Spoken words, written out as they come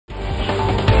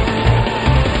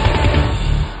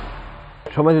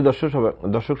সম্মানিত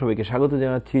দর্শক সবাইকে স্বাগত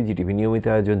জানাচ্ছি জিটিভি নিয়মিত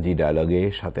আয়োজন জি ডায়ালগে।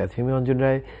 সাথে আছে আমি অঞ্জন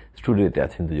রায়, স্টুডিওতে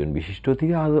আছেন দুজন বিশিষ্ট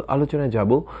অতিথি। আলোচনায়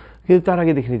যাব, কিন্তু তার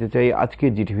আগে দেখে নিতে চাই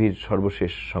আজকের জিটিভির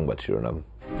সর্বশেষ সংবাদ শিরোনাম।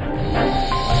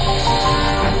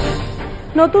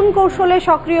 নতুন কৌশলে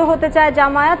সক্রিয় হতে চায়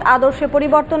জামায়াত, আদর্শে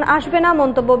পরিবর্তন আসবে না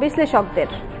মন্তব্য বিশ্লেষকদের।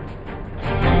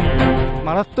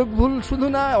 মারাত্মক ভুল শুধু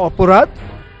না, অপরাধ,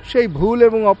 সেই ভুল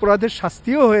এবং অপরাধের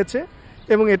শাস্তিও হয়েছে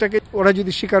এবং এটাকে ওরা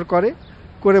যদি স্বীকার করে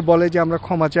বলে যে আমরা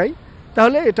ক্ষমা চাই,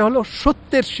 তাহলে এটা হলো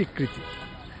সত্যের স্বীকৃতি।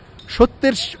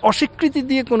 সত্যের অস্বীকৃতি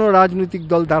দিয়ে কোনো রাজনৈতিক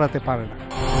দল দাঁড়াতে পারে না।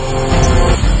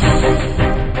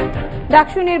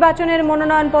 ডাকসু নির্বাচনের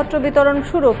মনোনয়নপত্র বিতরণ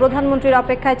শুরু, প্রধানমন্ত্রীর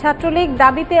অপেক্ষায় ছাত্রলীগ,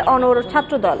 দাবিতে অনড়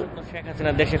ছাত্রদল। শেখ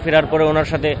হাসিনা দেশে ফেরার পরে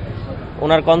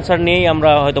ওনার কনসার্ন নিয়েই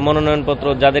আমরা হয়তো মনোনয়নপত্র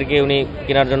যাদেরকে উনি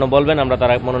কেনার জন্য বলবেন, আমরা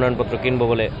তারা মনোনয়নপত্র কিনবো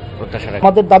বলে প্রত্যাশা রাখি।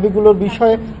 আমাদের দাবিগুলোর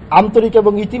বিষয়ে আন্তরিক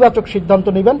এবং ইতিবাচক সিদ্ধান্ত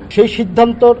নেবেন, সেই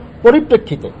সিদ্ধান্তর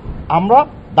পরিপ্রেক্ষিতে আমরা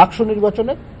ডাকসু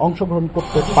নির্বাচনে অংশগ্রহণ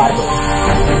করতে পারব।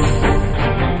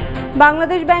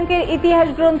 বাংলাদেশ ব্যাংকের ইতিহাস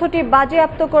গ্রন্থটি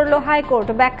বাজেয়াপ্ত করল হাইকোর্ট,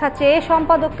 ব্যাখ্যা চেয়ে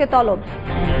সম্পাদককে তলব।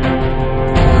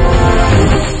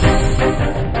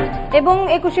 এবং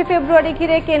 21শে ফেব্রুয়ারি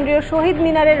ঘিরে কেন্দ্রীয় শহীদ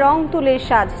মিনারে রং তুলির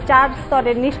সাজ, 4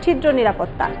 স্তরের নিশ্ছিদ্র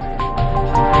নিরাপত্তা।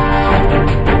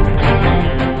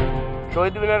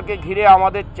 শহীদ মিনারকে ঘিরে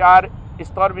আমাদের 4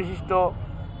 স্তর বিশিষ্ট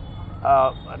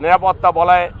নিরাপত্তা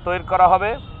বলয় তৈরি করা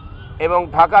হবে এবং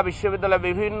ঢাকা বিশ্ববিদ্যালয়ের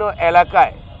বিভিন্ন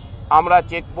এলাকায় আমরা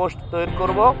চেকপোস্ট তৈরি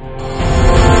করব।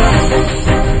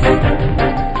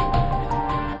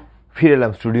 ফিরে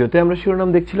এলাম স্টুডিওতে। আমরা শিরোনাম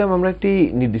দেখছিলাম। আমরা একটি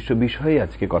নির্দিষ্ট বিষয়ে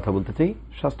আজকে কথা বলতে চাই,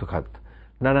 স্বাস্থ্য খাত।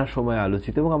 নানা সময়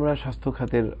আলোচিত এবং আমরা স্বাস্থ্য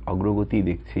খাতের অগ্রগতি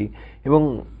দেখছি এবং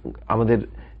আমাদের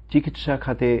চিকিৎসা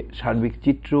খাতে সার্বিক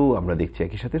চিত্রও আমরা দেখছি।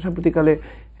 একই সাথে সাম্প্রতিককালে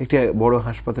একটি বড়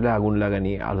হাসপাতালে আগুন লাগা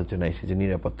নিয়ে আলোচনা এসেছে,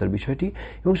 নিরাপত্তার বিষয়টি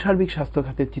এবং সার্বিক স্বাস্থ্য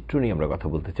খাতের চিত্র নিয়ে আমরা কথা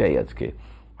বলতে চাই আজকে।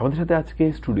 আমাদের সাথে আজকে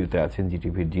স্টুডিওতে আছেন,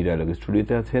 জিটিভির জি ডায়ালগের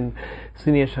স্টুডিওতে আছেন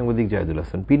সিনিয়র সাংবাদিক জাহেদুল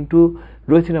হাসান পিন্টু,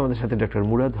 রয়েছেন আমাদের সাথে ডক্টর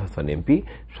মুরাদ হাসান এমপি,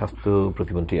 স্বাস্থ্য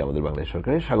প্রতিমন্ত্রী আমাদের বাংলাদেশ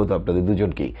সরকারের। স্বাগত আপনাদের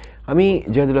দুজনকেই। আমি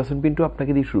জাহেদুল হাসান পিন্টু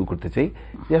আপনাকে দিয়ে শুরু করতে চাই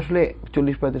যে আসলে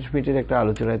 40-45 মিনিটের একটা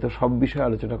আলোচনায় তো সব বিষয়ে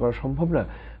আলোচনা করা সম্ভব না।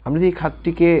 আমরা যে এই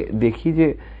খাতটিকে দেখি যে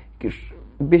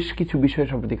বেশ কিছু বিষয়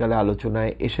সম্প্রতিকালে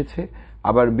আলোচনায় এসেছে,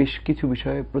 আবার বেশ কিছু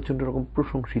বিষয়ে প্রচণ্ড রকম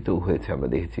প্রশংসিতও হয়েছে আমরা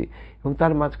দেখেছি, এবং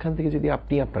তার মাঝখান থেকে যদি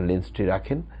আপনি আপনার লেন্সটি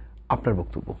রাখেন, আপনার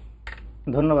বক্তব্য।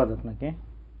 ধন্যবাদ আপনাকে।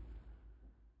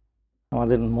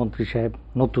 আমাদের মন্ত্রী সাহেব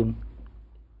নতুন,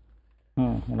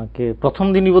 ওনাকে প্রথম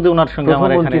দিনই বোধহয় ওনার সঙ্গে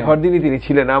আমার এখানে হরদিনই তিনি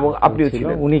ছিলেন এবং আপনিও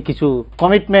ছিলেন। উনি কিছু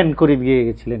কমিটমেন্ট করে দিয়ে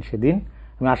গেছিলেন সেদিন।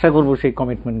 আমি আশা করব সেই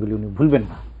কমিটমেন্টগুলি উনি ভুলবেন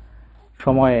না।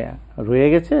 সময় রয়ে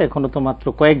গেছে, এখনো তো মাত্র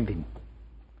কয়েকদিন।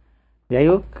 যাই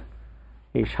হোক,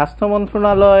 এই স্বাস্থ্য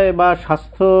মন্ত্রণালয় বা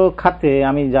স্বাস্থ্য খাতে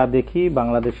আমি যা দেখি,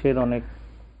 বাংলাদেশের অনেক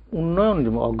উন্নয়ন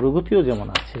অগ্রগতিও যেমন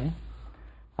আছে,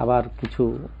 আবার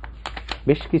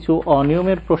বেশ কিছু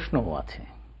অনিয়মের প্রশ্নও আছে।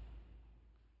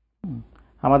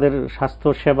 আমাদের স্বাস্থ্য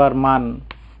সেবার মান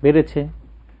বেড়েছে,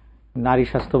 নারী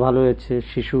স্বাস্থ্য ভালো হয়েছে,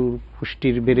 শিশু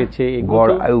পুষ্টির বেড়েছে,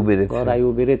 গড় আয়ু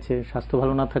বেড়েছে। স্বাস্থ্য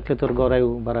ভালো না থাকলে তোর গড় আয়ু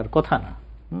বাড়ার কথা না।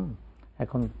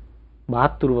 এখন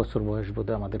 72 বছর বয়স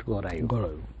বোধহয় আমাদের গড়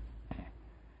আয়ু,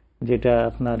 যেটা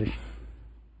আপনার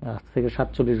আজ থেকে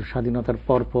 47 স্বাধীনতার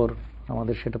পর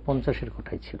আমাদের সেটা 50-এর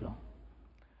কোঠায় ছিল।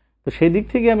 তো সেই দিক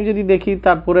থেকে আমি যদি দেখি,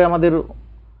 তারপরে আমাদের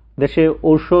দেশে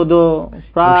ঔষধও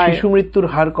প্রায়, শিশু মৃত্যুর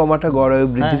হার কমাটা গড় আয়ু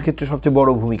বৃদ্ধির ক্ষেত্রে সবচেয়ে বড়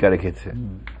ভূমিকা রেখেছে।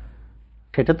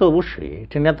 সেটা তো অবশ্যই,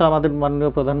 এটা নিয়ে তো আমাদের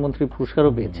মাননীয় প্রধানমন্ত্রী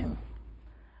পুরস্কারও পেয়েছেন।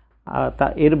 তা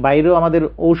এর বাইরেও আমাদের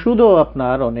ওষুধও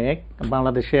আপনার অনেক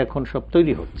বাংলাদেশে এখন সব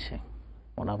তৈরি হচ্ছে,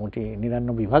 মোটামুটি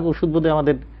 99 ভাগ ওষুধ বোধহয়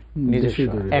আমাদের নিজস্ব,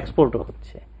 এক্সপোর্টও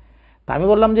হচ্ছে। তা আমি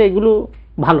বললাম যে এগুলো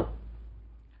ভালো।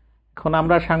 এখন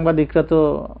আমরা সাংবাদিকরা তো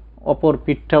অপর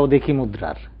পিঠটাও দেখি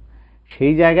মুদ্রার।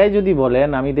 সেই জায়গায় যদি বলেন,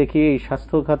 আমি দেখি এই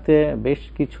স্বাস্থ্য খাতে বেশ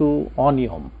কিছু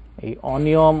অনিয়ম, এই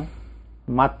অনিয়ম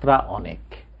মাত্রা অনেক।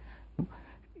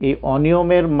 এই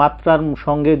অনিয়মের মাত্রার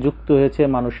সঙ্গে যুক্ত হয়েছে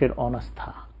মানুষের অনাস্থা।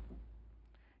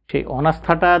 সেই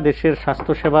অনাস্থাটা, দেশের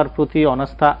স্বাস্থ্যসেবার প্রতি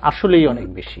অনাস্থা আসলেই অনেক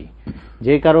বেশি,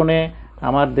 যে কারণে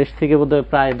আমার দেশ থেকে বোধহয়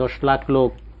প্রায় 10 লাখ লোক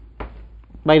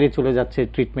বাইরে চলে যাচ্ছে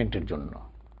ট্রিটমেন্টের জন্য।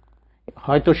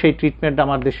 হয়তো সেই ট্রিটমেন্ট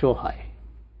আমার দেশেও হয়।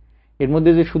 এর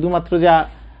মধ্যে যে শুধুমাত্র যা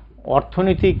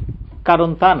অর্থনৈতিক কারণ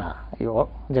তা না,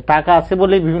 যে টাকা আছে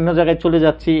বলেই বিভিন্ন জায়গায় চলে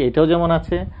যাচ্ছি, এটাও যেমন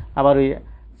আছে। আবার ওই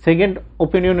সেকেন্ড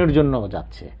ওপিনিয়নের জন্যও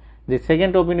যাচ্ছে, যে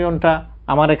সেকেন্ড ওপিনিয়নটা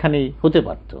আমার এখানেই হতে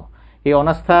পারত। এই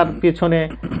অনাস্থার পেছনে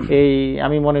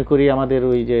আমি মনে করি আমাদের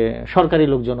ওই যে সরকারি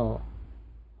লোকজনও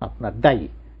আপনার দায়ী।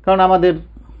 কারণ আমাদের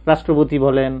রাষ্ট্রপতি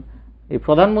বলেন, এই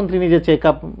প্রধানমন্ত্রী নিজে চেক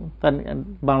আপ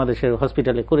বাংলাদেশের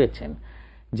হসপিটালে করেছেন,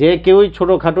 যে কেউই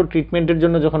ছোটখাটো ট্রিটমেন্টের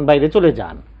জন্য যখন বাইরে চলে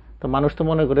যান, তো মানুষ তো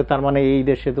মনে করে তার মানে এই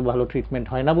দেশে তো ভালো ট্রিটমেন্ট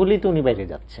হয় না বলেই তো উনি বাইরে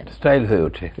যাচ্ছেন, স্টাইল হয়ে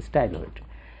ওঠে।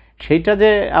 সেইটা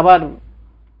যে আবার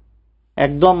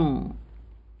একদম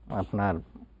আপনার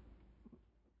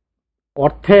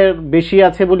অর্থের বেশি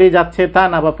আছে বলেই যাচ্ছে তা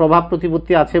না, বা প্রভাব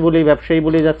প্রতিপত্তি আছে বলেই ব্যবসায়ী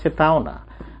বলে যাচ্ছে তাও না,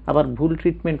 আবার ভুল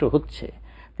ট্রিটমেন্টও হচ্ছে।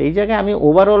 তো এই জায়গায় আমি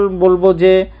ওভারঅল বলবো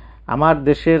যে আমার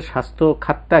দেশের স্বাস্থ্য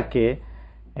খাতটাকে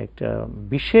একটা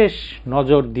বিশেষ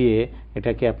নজর দিয়ে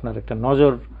এটাকে আপনার একটা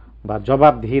নজর বা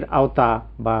জবাবদিহির আওতা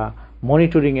বা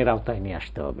মনিটরিংয়ের আওতায় নিয়ে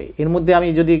আসতে হবে। এর মধ্যে আমি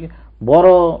যদি বড়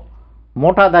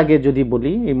মোটা দাগে যদি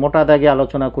বলি, এই মোটা দাগে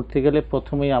আলোচনা করতে গেলে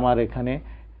প্রথমেই আমার এখানে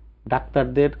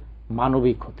ডাক্তারদের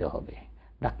মানবিক হতে হবে।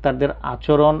 ডাক্তারদের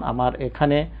আচরণ আমার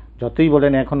এখানে যতই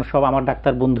বলেন, এখন সব আমার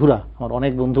ডাক্তার বন্ধুরা, আমার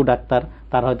অনেক বন্ধু ডাক্তার,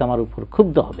 তারা হয়তো আমার উপর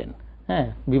ক্ষুব্ধ হবেন, হ্যাঁ,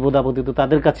 বিপদাপদে তো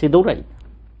তাদের কাছে দৌড়াই।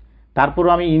 তারপরও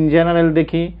আমি ইন জেনারেল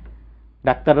দেখি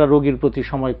ডাক্তাররা রোগীর প্রতি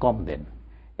সময় কম দেন।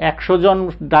 100 জন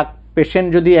পেশেন্ট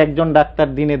যদি একজন ডাক্তার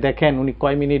দিনে দেখেন, উনি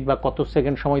কয় মিনিট বা কত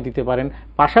সেকেন্ড সময় দিতে পারেন,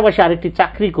 পাশাপাশি আরেকটি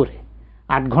চাকরি করে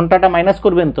 8 ঘন্টাটা মাইনাস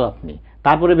করবেন তো আপনি,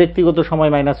 তারপরে ব্যক্তিগত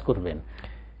সময় মাইনাস করবেন।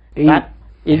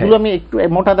 এগুলো আমি একটু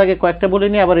মোটা দাগে কয়েকটা বলে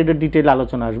নিই, আবার এটা ডিটেল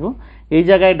আলোচনা আসবো। এই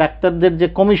জায়গায় ডাক্তারদের যে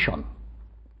কমিশন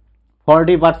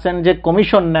 40% যে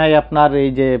কমিশন নেয় আপনার এই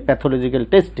যে প্যাথোলজিক্যাল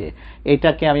টেস্টে,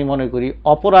 এটাকে আমি মনে করি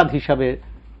অপরাধ হিসাবে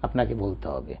আপনাকে বলতে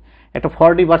হবে। একটা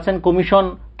 40% কমিশন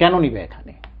কেন নিবে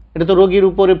এখানে? এটা তো রোগীর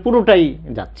উপরে পুরোটাই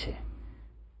যাচ্ছে।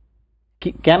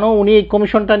 কেন উনি এই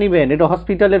কমিশনটা নিবেন? এটা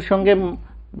হসপিটালের সঙ্গে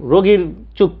রোগীর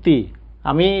চুক্তি,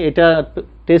 আমি এটা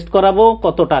টেস্ট করাবো,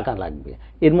 কত টাকা লাগবে।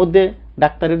 এর মধ্যে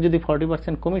ডাক্তারের যদি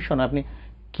 40% কমিশন, আপনি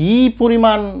কি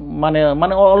পরিমাণ মানে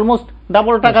মানে অলমোস্ট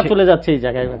ডাবল টাকা চলে যাচ্ছে এই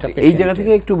জায়গায়। এই জায়গা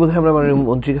থেকে একটু বোধহয় আমরা মানে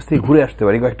মন্ত্রীর কাছ থেকে ঘুরে আসতে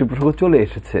পারি, কয়েকটি প্রসঙ্গ চলে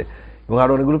এসেছে এবং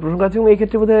আরো অনেকগুলো প্রসঙ্গ আছে। এবং এই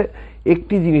ক্ষেত্রে বোধহয়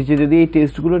একটি জিনিস, যে যদি এই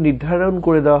টেস্টগুলো নির্ধারণ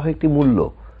করে দেওয়া হয় একটি মূল্য,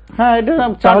 হ্যাঁ, এটা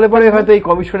তাহলে পরে হয়তো এই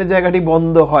কমিশনের জায়গাটি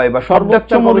বন্ধ হয়, বা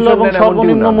সর্বোচ্চ মূল্য এবং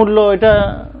সর্বনিম্ন মূল্য এটা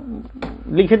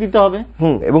লিখে দিতে হবে।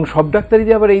 এবং সব ডাক্তারই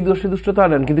যে আবার এই দোষে দুষ্টতা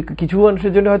আনেন, কিন্তু কিছু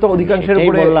মানুষের জন্য হয়তো অধিকাংশের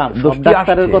উপরে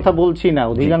ডাক্তারের কথা বলছি না,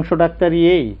 অধিকাংশ ডাক্তারই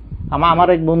এই। আমার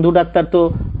এক বন্ধু ডাক্তার তো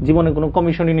জীবনে কোনো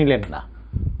কমিশনই নিলেন না।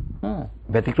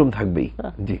 ব্যতিক্রম থাকবেই।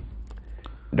 জি,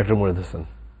 ডক্টর মুরাদ হোসেন।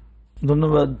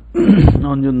 ধন্যবাদ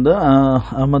অঞ্জনদা।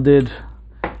 আমাদের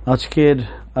আজকের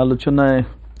আলোচনায়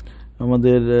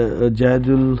আমাদের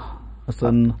জাহেদুল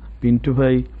হাসান পিন্টু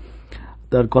ভাই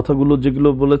তার কথাগুলো যেগুলো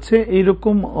বলেছে,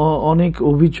 এইরকম অনেক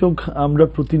অভিযোগ আমরা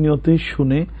প্রতিনিয়তই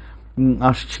শুনে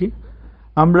আসছি।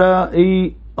 আমরা এই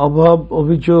অভাব,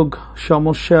 অভিযোগ,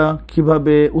 সমস্যা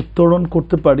কিভাবে উত্তরণ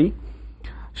করতে পারি,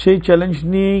 সেই চ্যালেঞ্জ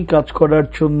নিয়েই কাজ করার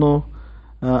জন্য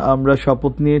আমরা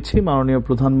শপথ নিয়েছি। মাননীয়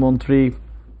প্রধানমন্ত্রী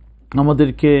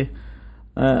আমাদেরকে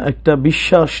একটা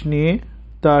বিশ্বাস নিয়ে,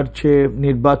 তার যে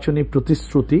নির্বাচনী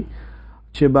প্রতিশ্রুতি,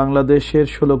 যে বাংলাদেশের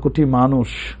 16 কোটি মানুষ,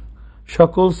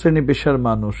 সকল শ্রেণী পেশার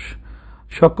মানুষ,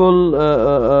 সকল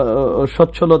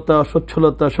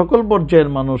সচ্ছলতা সকল পর্যায়ের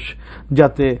মানুষ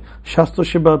যাতে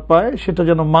স্বাস্থ্যসেবা পায়, সেটা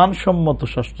যেন মানসম্মত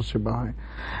স্বাস্থ্যসেবা হয়।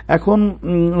 এখন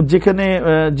যেখানে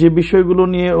যে বিষয়গুলো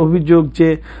নিয়ে অভিযোগ, যে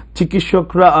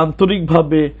চিকিৎসকরা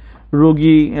আন্তরিকভাবে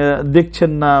রোগী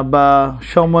দেখছেন না বা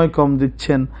সময় কম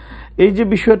দিচ্ছেন, এই যে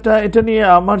বিষয়টা, এটা নিয়ে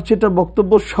আমার যেটা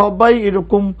বক্তব্য, সবাই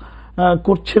এরকম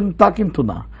করছেন তা কিন্তু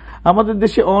না। আমাদের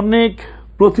দেশে অনেক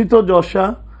প্রথিতযশা,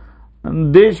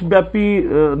 দেশব্যাপী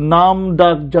নাম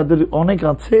ডাক যাদের অনেক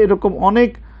আছে, এরকম অনেক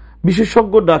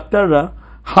বিশেষজ্ঞ ডাক্তাররা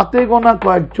হাতে গোনা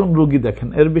কয়েকজন রোগী দেখেন,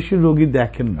 এর বেশি রোগী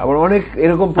দেখেন। আবার অনেক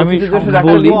এরকম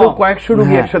কয়েকশো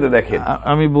রোগী একসাথে দেখেন।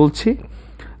 আমি বলছি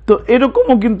তো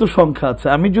এরকমও কিন্তু সংখ্যা আছে।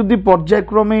 আমি যদি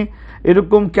পর্যায়ক্রমে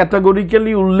এরকম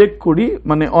ক্যাটাগরিক্যালি উল্লেখ করি,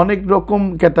 মানে অনেক রকম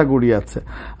ক্যাটাগরি আছে।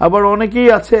 আবার অনেকেই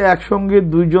আছে একসঙ্গে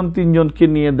 2-3জনকে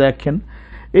নিয়ে দেখেন,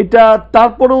 এটা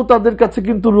তারপরেও তাদের কাছে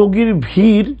কিন্তু রোগীর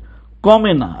ভিড়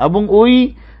কমে না। এবং ওই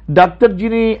ডাক্তার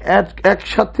যিনি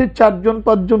একসাথে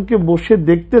 4-5জনকে বসে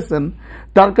দেখতেছেন,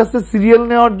 তার কাছে সিরিয়াল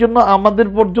নেওয়ার জন্য আমাদের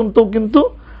পর্যন্ত কিন্তু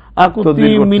আকুতি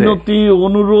মিনতি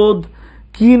অনুরোধ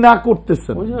কি না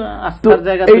করতেছেন।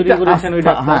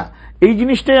 এই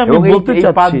জিনিসটাই আমি বলতে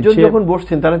চাচ্ছি, 5জন যখন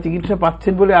বসছেন তারা চিকিৎসা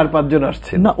পাচ্ছেন বলে আর 5জন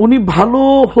আসছেন না, উনি ভালো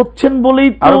হচ্ছেন বলেই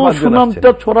তো সুনামটা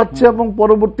ছড়াচ্ছে এবং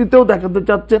পরবর্তীতেও দেখাতে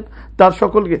চাচ্ছেন তার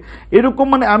সকলকে। এরকম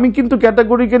মানে আমি কিন্তু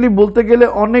ক্যাটাগরিক্যালি বলতে গেলে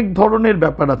অনেক ধরনের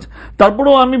ব্যাপার আছে।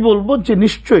 তারপরেও আমি বলবো যে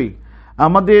নিশ্চয়ই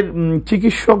আমাদের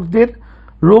চিকিৎসকদের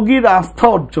রোগীর আস্থা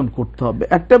অর্জন করতে হবে।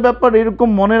 একটা ব্যাপার এরকম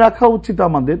মনে রাখা উচিত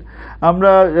আমাদের,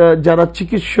 আমরা যারা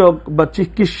চিকিৎসক বা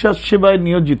চিকিৎসা সেবায়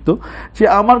নিয়োজিত, যে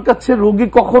আমার কাছে রোগী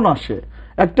কখন আসে।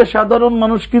 একটা সাধারণ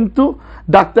মানুষ কিন্তু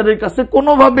ডাক্তারের কাছে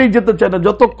কোনোভাবেই যেতে চায় না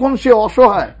যতক্ষণ সে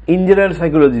অসহায়। ইন জেনারেল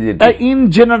সাইকোলজি, যেটা ইন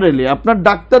জেনারেলি আপনার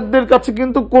ডাক্তারদের কাছে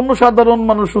কিন্তু কোনো সাধারণ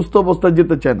মানুষ সুস্থ অবস্থায়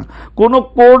যেতে চায় না। কোনো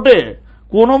কোর্টে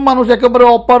কোনো মানুষ একেবারে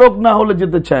অপারগ না হলে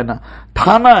যেতে চায় না,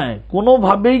 থানায়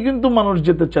কোনোভাবেই কিন্তু মানুষ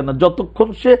যেতে চায় না যতক্ষণ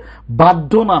সে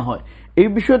বাধ্য না হয়। এই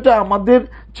বিষয়টা আমাদের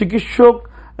চিকিৎসক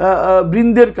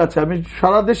বৃন্দের কাছে, আমি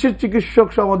সারা দেশের চিকিৎসক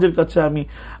সমাজের কাছে আমি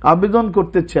আবেদন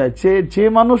করতে চাই যে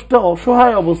মানুষটা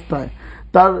অসহায় অবস্থায়,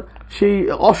 তার সেই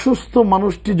অসুস্থ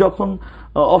মানুষটি যখন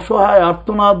অসহায়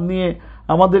আর্তনাদ নিয়ে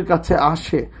আমাদের কাছে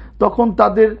আসে তখন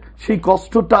তাদের সেই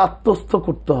কষ্টটা আত্মস্থ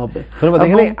করতে হবে।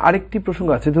 এখানে আরেকটি প্রসঙ্গ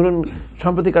আছে, ধরুন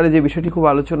সম্প্রতিকালে যে বিষয়টি খুব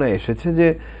আলোচনায় এসেছে যে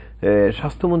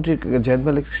স্বাস্থ্যমন্ত্রী জায়েদ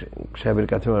মালিক সাহেবের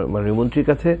কাছে, মাননীয় মন্ত্রীর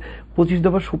কাছে 25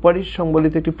 দফা সুপারিশ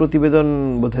সংবলিত একটি প্রতিবেদন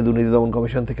বোধহয় দুর্নীতি দমন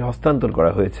কমিশন থেকে হস্তান্তর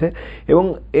করা হয়েছে এবং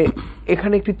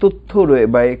এখানে একটি তথ্য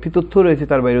রয়েছে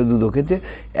তার বাইরেও দুদকের, যে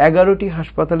 11টি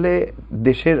হাসপাতালে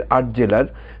দেশের 8 জেলার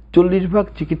 40%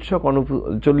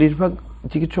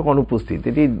 চিকিৎসক অনুপস্থিত।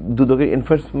 এটি দুদকের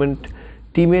এনফোর্সমেন্ট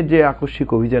টিমের যে আকস্মিক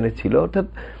অভিযানে ছিল, অর্থাৎ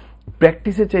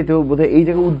প্র্যাকটিসের চাইতেও বোধহয় এই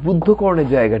জায়গায় উদ্বুদ্ধকরণের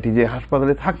জায়গাটি যে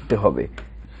হাসপাতালে থাকতে হবে,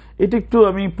 এটা একটু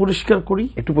আমি পরিষ্কার করি,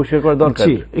 একটু পরিষ্কার করা দরকার।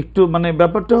 একটু মানে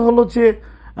ব্যাপারটা হলো যে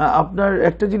আপনার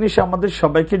একটা জিনিস আমাদের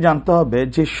সবাইকে জানতে হবে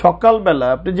যে সকালবেলা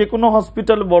আপনি যে কোনো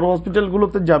হসপিটাল, বড়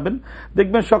হসপিটালগুলোতে যাবেন,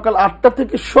 দেখবেন সকাল 8টা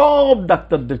থেকে সব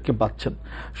ডাক্তারদেরকে পাচ্ছেন।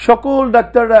 সকল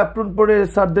ডাক্তাররা অ্যাপ্রন পরে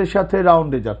স্যারদের সাথে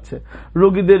রাউন্ডে যাচ্ছে,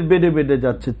 রোগীদের বেডে বেডে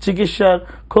যাচ্ছে, চিকিৎসার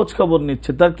খোঁজ খবর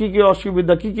নিচ্ছে, তার কি কি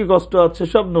অসুবিধা, কি কি কষ্ট আছে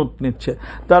সব নোট নিচ্ছে,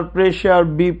 তার প্রেশার,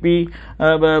 বিপি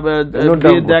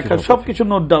দেখা সবকিছু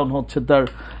নোট ডাউন হচ্ছে, তার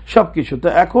সবকিছু। তো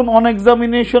এখন অন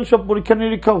এক্সামিনেশন সব পরীক্ষা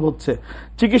নিরীক্ষাও হচ্ছে,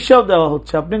 চিকিৎসাও দেওয়া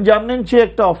হচ্ছে। আপনি জানেন যে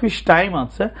একটা অফিস টাইম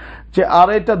আছে যে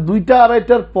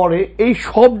 2টা-2:30টার পরে এই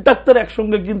সব ডাক্তার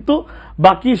একসঙ্গে কিন্তু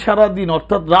বাকি সারাদিন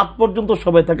অর্থাৎ রাত পর্যন্ত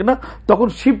সবাই থাকে না, তখন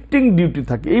শিফটিং ডিউটি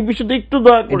থাকে। এই বিষয়টা একটু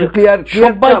দয়া করে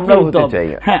সবাই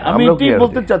হ্যাঁ, আমি এটাই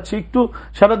বলতে চাচ্ছি, একটু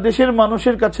সারা দেশের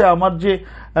মানুষের কাছে আমার যে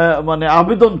মানে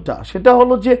আবেদনটা সেটা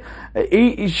হলো যে এই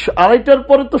 2:30টার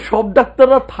পরে তো সব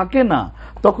ডাক্তাররা থাকে না,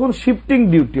 তখন শিফটিং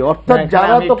ডিউটি, অর্থাৎ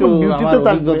যারা তখন ডিউটিতে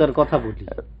অভিজ্ঞতার কথা বলি।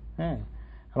 হ্যাঁ,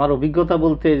 আমার অভিজ্ঞতা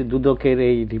বলতে দুদকের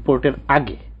এই রিপোর্টের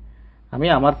আগে আমি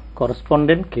আমার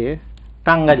করেসপন্ডেন্টকে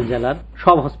টাঙ্গাইল জেলার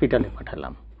সব হসপিটালে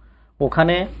পাঠালাম,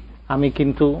 ওখানে আমি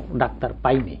কিন্তু ডাক্তার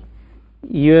পাইনি।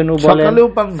 ইউএনও বলেন,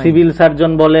 সিভিল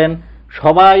সার্জন বলেন,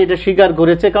 সবাই এটা স্বীকার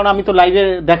করেছে, কারণ আমি তো লাইভে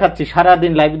দেখাচ্ছি,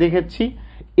 সারাদিন লাইভ দেখেছি।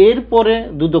 এরপরে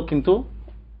দুদক কিন্তু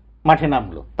মাঠে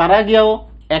নামলো, তারা গিয়েও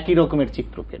একই রকমের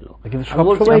চিত্র পেল।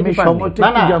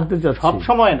 সব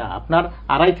সময় না, আপনার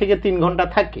 2.5 থেকে 3 ঘন্টা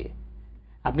থাকে।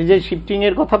 আপনি যে শিফটিং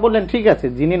এর কথা বললেন, ঠিক আছে,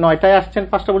 যিনি 9টায় আসছেন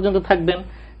 5টা পর্যন্ত থাকবেন,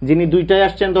 যিনি 2টায়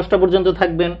আসছেন 10টা পর্যন্ত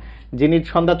থাকবেন, যিনি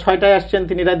সন্ধ্যা 6টায় আসছেন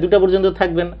তিনি রাত 2টা পর্যন্ত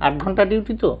থাকবেন। 8 ঘন্টা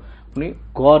ডিউটি, তো উনি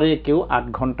গড়ে কেউ 8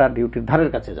 ঘন্টা ডিউটির ধারের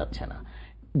কাছে যাচ্ছে না।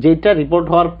 যেটা রিপোর্ট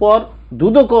হওয়ার পর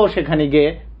দুদকও সেখানে গিয়ে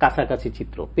কাছাকাছি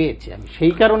চিত্র পেয়েছে। আমি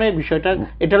সেই কারণে বিষয়টা,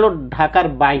 এটা হলো ঢাকার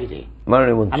বাইরে,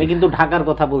 আমি কিন্তু ঢাকার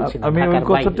কথা বলছি। আমি ওই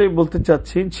কথাটাই বলতে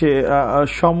চাচ্ছি যে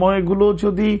সময়গুলো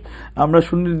যদি আমরা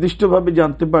সুনির্দিষ্টভাবে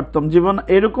জানতে পারতাম, যেমন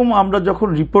এরকম আমরা যখন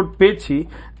রিপোর্ট পেয়েছি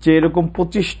যে এরকম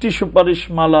 25টি সুপারিশ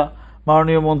মালা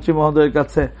মাননীয় মন্ত্রী মহোদয়ের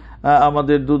কাছে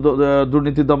আমাদের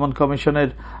দুর্নীতি দমন কমিশনের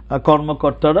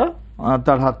কর্মকর্তারা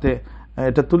তার হাতে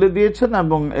এটা তুলে দিয়েছেন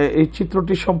এবং এই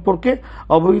চিত্রটি সম্পর্কে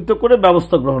অবহিত করে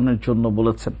ব্যবস্থা গ্রহণের জন্য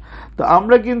বলেছেন। তো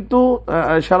আমরা কিন্তু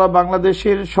সারা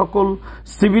বাংলাদেশের সকল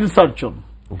সিভিল সার্জন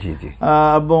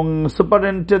এবং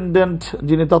সুপারিনটেন্ডেন্ট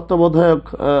যিনি তত্ত্বাবধায়ক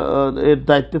এর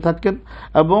দায়িত্বে থাকেন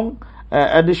এবং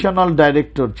অ্যাডিশনাল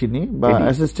ডাইরেক্টর যিনি বা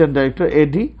অ্যাসিস্ট্যান্ট ডাইরেক্টর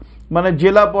এডি, মানে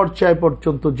জেলা পর্যায়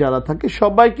পর্যন্ত যারা থাকে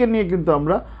সবাইকে নিয়ে কিন্তু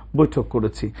আমরা বৈঠক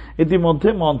করেছি ইতিমধ্যে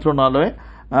মন্ত্রণালয়ে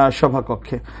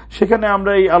সভাকক্ষে। সেখানে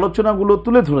আমরা এই আলোচনাগুলো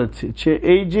তুলে ধরেছি যে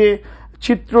এই যে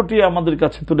চিত্রটি আমাদের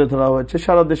কাছে তুলে ধরা হয়েছে,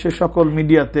 সারা দেশের সকল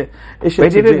মিডিয়াতে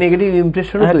এসেছে,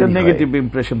 নেগেটিভ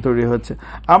ইমপ্রেশন তৈরি হয়েছে।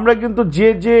 আমরা কিন্তু যে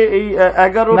এই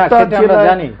 11টা জেলা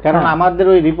জানি, কারণ আমাদের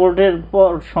ওই রিপোর্টের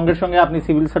সঙ্গে সঙ্গে আপনি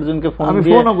সিভিল সার্জনকে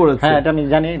ফোনও করেছি। হ্যাঁ, এটা আমি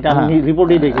জানি, এটা আমি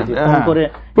রিপোর্টেই দেখেছি। ফোন করে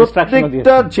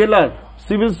প্রত্যেকটা জেলার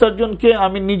সিভিল সার্জনকে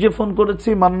আমি নিজে ফোন করেছি,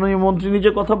 মাননীয় মন্ত্রী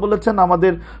নিজে কথা বলেছেন,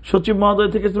 আমাদের সচিব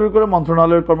মহোদয় থেকে শুরু করে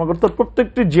মন্ত্রণালয়ের কর্মকর্তা,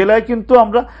 প্রত্যেকটি জেলায় কিন্তু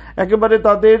আমরা একেবারে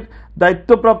তাদের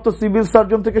দায়িত্বপ্রাপ্ত সিভিল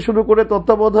সার্জন থেকে শুরু করে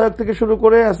তত্ত্বাবধায়ক থেকে শুরু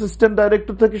করে অ্যাসিস্ট্যান্ট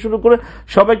ডাইরেক্টর থেকে শুরু করে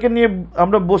সবাইকে নিয়ে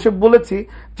আমরা বসে বলেছি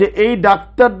যে এই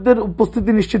ডাক্তারদের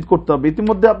উপস্থিতি নিশ্চিত করতে হবে।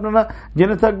 ইতিমধ্যে আপনারা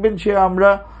জেনে থাকবেন যে আমরা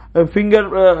ফিঙ্গার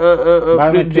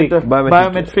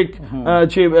বায়োমেট্রিক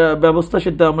যে ব্যবস্থা,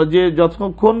 সেটা আমরা যে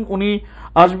যতক্ষণ উনি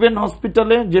আসবেন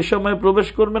হসপিটালে, যে সময় প্রবেশ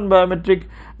করবেন বায়োমেট্রিক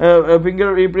ফিঙ্গার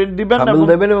প্রিন্ট দিবেন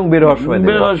এবং বের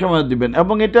হওয়ার সময় দিবেন,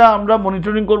 এবং এটা আমরা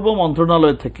মনিটরিং করব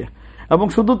মন্ত্রণালয় থেকে। এবং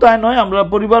শুধু তাই নয়, আমরা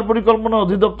পরিবার পরিকল্পনা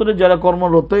অধিদপ্তরে যারা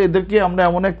কর্মরত এদেরকে আমরা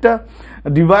এমন একটা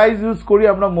ডিভাইস ইউজ করি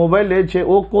আমরা মোবাইলে, যে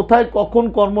ও কোথায় কখন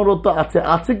কর্মরত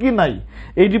আছে কি নাই,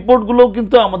 এই রিপোর্টগুলোও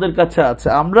কিন্তু আমাদের কাছে আছে।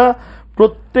 আমরা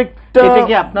প্রত্যেকটা, এটা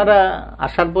কি আপনারা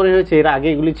আসার পরে হয়েছে, এর আগে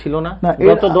এগুলি ছিল না?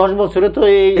 গত 10 বছরে তো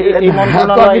এই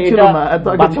মন্ত্রণালয় এটা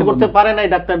বাধ্য করতে পারে না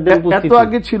ডাক্তারদের উপস্থিতি। এত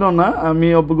আগে ছিল না। আমি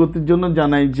অবগতির জন্য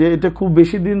জানাই যে এটা খুব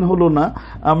বেশি দিন হলো না,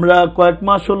 আমরা কয়েক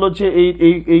মাস হলো যে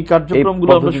এই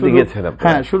কার্যক্রমগুলো আমরা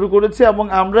শুরু করেছি, এবং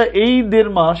আমরা এই 1.5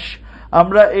 মাস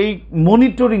আমরা এই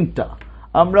মনিটরিংটা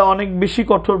আমরা অনেক বেশি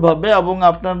কঠোরভাবে, এবং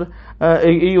আপনার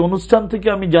এই অনুষ্ঠান থেকে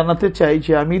আমি জানাতে চাই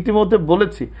যে আমি ইতিমধ্যে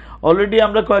বলেছি অলরেডি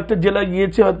আমরা কয়েকটা জেলায়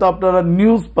গিয়েছি, হয়তো আপনারা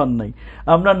নিউজ পান নাই,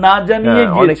 আমরা না জানিয়ে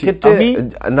গিয়েছি।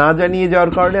 না জানিয়ে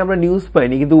যাওয়ার কারণে আমরা নিউজ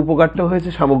পাইনি, কিন্তু উপকারটা হয়েছে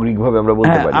সামগ্রিকভাবে আমরা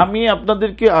বলতে পারি। আমি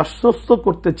আপনাদেরকে আশ্বস্ত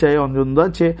করতে চাই অঞ্জনদা,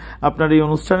 যে আপনার এই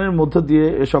অনুষ্ঠানের মধ্য দিয়ে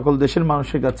সকল দেশের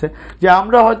মানুষের কাছে, যে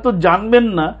আমরা হয়তো জানবেন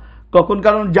না কখন,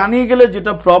 কারণ জানিয়ে গেলে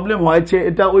যেটা প্রবলেম হয়েছে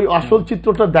এটা ওই আসল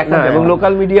চিত্রটা দেখা যায়, এবং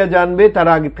লোকাল মিডিয়া জানবে,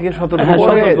 তারা আগে থেকে সতর্ক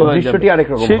হবে, দৃশ্যটি আরেক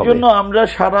রকম হবে। সেজন্য আমরা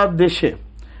সারা দেশে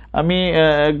আমি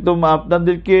একদম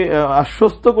আপনাদেরকে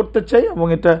আশ্বস্ত করতে চাই, এবং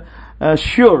এটা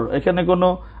শিওর, এখানে কোনো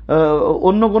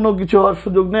অন্য কোনো কিছু হওয়ার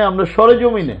সুযোগ নেই। আমরা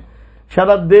সরেজমিনে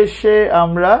সারা দেশে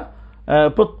আমরা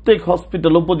প্রত্যেক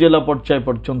হসপিটাল উপজেলা পর্যায়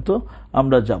পর্যন্ত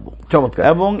আমরা যাব, চমৎকার।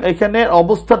 এবং এখানে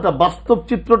অবস্থাটা, বাস্তব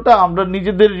চিত্রটা আমরা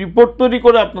নিজেদের রিপোর্ট তৈরি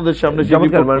করে আপনাদের সামনে।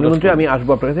 মাননীয় আমি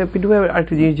আসবো আপনার কাছে। পিন্টু ভাই,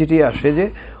 আরেকটা জিনিস যেটি আসে, যে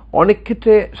অনেক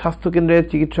ক্ষেত্রে স্বাস্থ্যকেন্দ্রের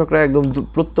চিকিৎসকরা একদম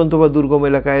প্রত্যন্ত বা দুর্গম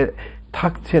এলাকায়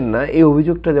থাকছেন না, এই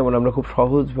অভিযোগটা যেমন আমরা খুব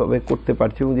সহজভাবে করতে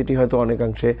পারছি, এবং যেটি হয়তো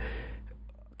অনেকাংশে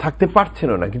থাকতে পারছেন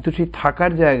না, কিন্তু সেই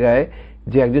থাকার জায়গায়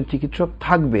যে একজন চিকিৎসক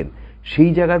থাকবেন সেই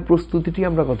জায়গার প্রস্তুতিটি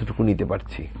আমরা কতটুকু নিতে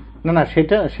পারছি? না,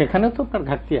 সেখানে তো আপনার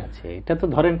ঘাটতি আছে। এটা তো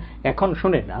ধরেন, এখন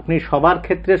শুনেন, আপনি সবার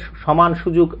ক্ষেত্রে সমান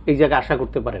সুযোগ এই জায়গায় আশা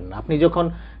করতে পারেন না। আপনি যখন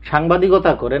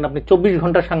সাংবাদিকতা করেন, আপনি 24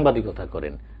 ঘন্টা সাংবাদিকতা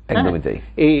করেন, একদমই তাই।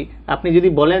 এই আপনি যদি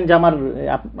বলেন যে আমার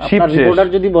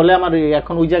রিপোর্টার যদি বলে আমার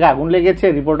এখন ওই জায়গায় আগুন লেগেছে,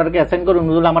 রিপোর্টারকে অ্যাসাইন করে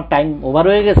আমার টাইম ওভার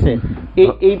হয়ে গেছে,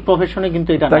 এই প্রফেশনে কিন্তু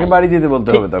এটা বাড়ি যেতে বলতে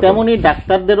হবে। তেমনি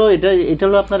ডাক্তারদেরও এটা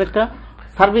হলো আপনার একটা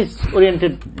সার্ভিস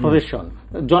ওরিয়েন্টেড প্রফেশন,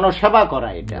 জনসেবা করা।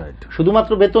 এটা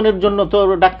শুধুমাত্র বেতনের জন্য তো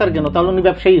ডাক্তার কেন, তাহলে উনি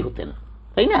ব্যবসায়ী হতেন,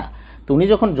 তাই না? তো উনি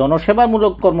যখন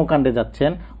জনসেবামূলক কর্মকাণ্ডে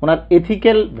যাচ্ছেন, ওনার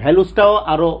এথিক্যাল ভ্যালুসটাও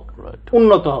আরো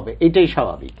উন্নত হবে, এটাই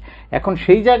স্বাভাবিক। এখন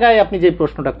সেই জায়গায় আপনি যে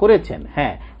প্রশ্নটা করেছেন,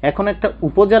 হ্যাঁ, এখন একটা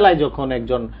উপজেলায় যখন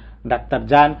একজন ডাক্তার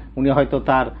যান, উনি হয়তো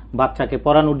তার বাচ্চাকে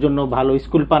পড়ানোর জন্য ভালো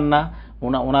স্কুল পান না,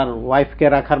 ওনার ওয়াইফকে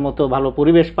রাখার মতো ভালো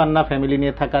পরিবেশ পান না, ফ্যামিলি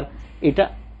নিয়ে থাকার, এটা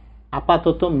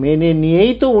আপাতত মেনে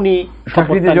নিয়েই তো উনি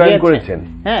জয়েন করেছেন।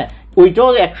 হ্যাঁ, ওইটাও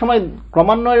একসময়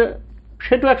ক্রমান্বয়ে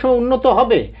সেটাও একসময় উন্নত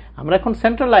হবে। আমরা এখন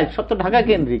সেন্ট্রালাইজ, সব তো ঢাকা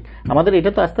কেন্দ্রিক, আমাদের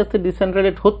এটা তো আস্তে আস্তে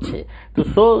ডিসেন্ট্রালাইজ হচ্ছে।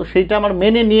 তো সেইটা আমার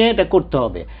মেনে নিয়ে এটা করতে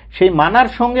হবে। সেই মানার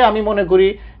সঙ্গে আমি মনে করি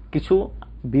কিছু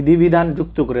বিধিবিধান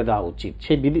যুক্ত করে দেওয়া উচিত,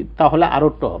 সেই তাহলে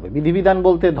আরোট্য হবে। বিধিবিধান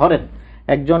বলতে ধরেন,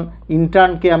 একজন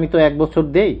ইন্টার্নকে আমি তো 1 বছর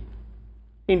দেই,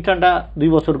 ইন্টার্নটা 2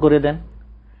 বছর করে দেন।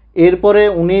 এরপরে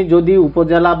উনি যদি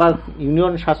উপজেলা বা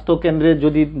ইউনিয়ন স্বাস্থ্য কেন্দ্রে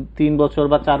যদি 3 বছর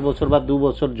বা 4 বছর বা 2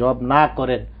 বছর জব না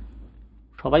করেন,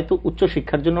 সবাই তো উচ্চ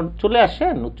শিক্ষার জন্য চলে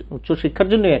আসেন, উচ্চ শিক্ষার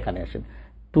জন্য এখানে আসেন,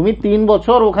 তুমি 3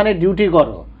 বছর ওখানে ডিউটি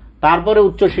করো, তারপরে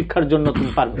উচ্চ শিক্ষার জন্য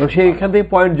তুমি পারবে, সেইখান থেকে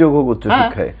পয়েন্ট যোগ হোক উচ্চ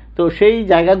শিক্ষায়। তো সেই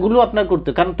জায়গাগুলো আপনার করতে,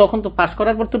 কারণ তখন তো পাশ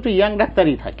করার পর তো একটু ইয়াং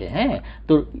ডাক্তারই থাকে। হ্যাঁ,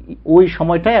 তো ওই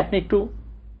সময়টায় আপনি একটু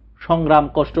সংগ্রাম,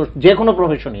 কষ্ট, যে কোনো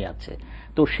প্রফেশনই আছে,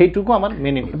 তো সেইটুকু আমার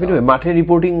মেনে নিতে হবে। মাঠে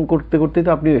রিপোর্টিং করতে করতে তো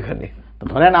আপনিও এখানে,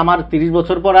 ধরেন আমার 30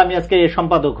 বছর পর আমি আজকে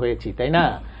সম্পাদক হয়েছি, তাই না?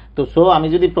 তো আমি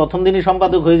যদি প্রথম দিনই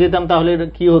সম্পাদক হয়ে যেতাম তাহলে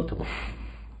কি হতো?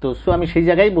 তো আমি সেই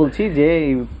জায়গায় বলছি যে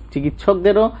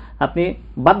চিকিৎসকদেরও আপনি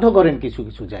বাধ্য করেন কিছু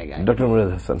কিছু জায়গায়। ডক্টর মুরাদ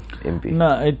হাসান এমপি, না,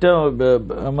 এটা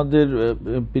আমাদের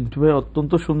পিন্টু ভাই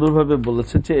অত্যন্ত সুন্দরভাবে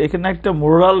বলেছে যে এখানে একটা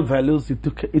মোরাল ভ্যালুজ,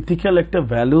 ইথিক্যাল একটা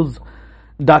ভ্যালুজ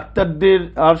ডাক্তারদের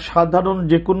আর সাধারণ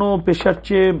যে কোনো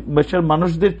পেশার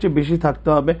মানুষদের চেয়ে বেশি থাকতে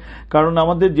হবে। কারণ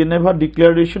আমাদের জেনেভা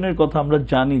ডিক্লারেশনের কথা আমরা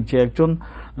জানি যে একজন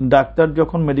ডাক্তার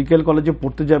যখন মেডিকেল কলেজে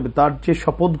পড়তে যাবে তার যে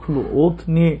শপথগুলো, ওথ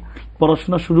নিয়ে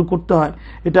পড়াশোনা শুরু করতে হয়,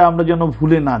 এটা আমরা যেন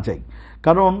ভুলে না যাই।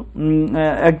 কারণ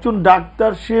একজন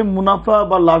ডাক্তার সে মুনাফা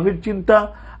বা লাভের চিন্তা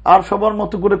আর সবার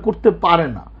মতো করে করতে পারে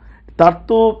না, তার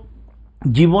তো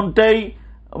জীবনটাই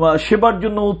সেবার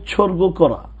জন্য উৎসর্গ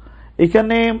করা।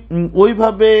 এখানে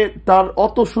ওইভাবে তার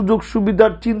অত সুযোগ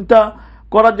সুবিধার চিন্তা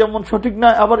করা যেমন সঠিক না,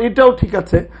 আবার এটাও ঠিক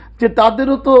আছে যে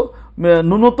তাদেরও তো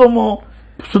ন্যূনতম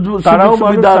তারাও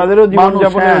তাদেরও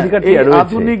জীবনযাপনের অধিকারটি রয়েছে।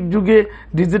 আধুনিক যুগে,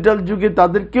 ডিজিটাল যুগে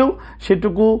তাদেরকেও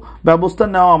সেটুকু ব্যবস্থা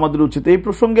নেওয়া আমাদের উচিত। এই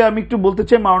প্রসঙ্গে আমি একটু বলতে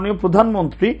চাই, মাননীয়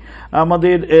প্রধানমন্ত্রী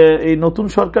আমাদের এই নতুন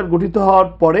সরকার গঠিত হওয়ার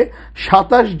পরে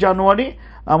 27 জানুয়ারি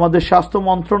আমাদের স্বাস্থ্য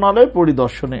মন্ত্রণালয়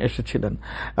পরিদর্শনে এসেছিলেন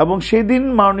এবং সেই দিন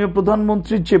মাননীয়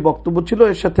প্রধানমন্ত্রীর যে বক্তব্য ছিল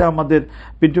এর সাথে আমাদের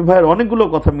পিন্টু ভাইয়ের অনেকগুলো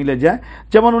কথা মিলে যায়।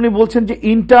 যেমন উনি বলছেন যে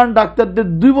ইন্টার্ন ডাক্তারদের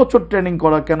 2 বছর ট্রেনিং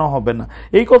করা কেন হবে না,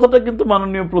 এই কথাটা কিন্তু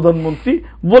মাননীয় প্রধানমন্ত্রী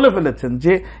বলে ফেলেছেন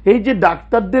যে এই যে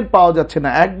ডাক্তারদের পাওয়া যাচ্ছে না,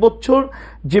 1 বছর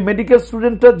যে মেডিকেল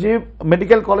স্টুডেন্টরা যে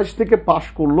মেডিকেল কলেজ থেকে পাশ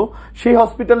করলো সেই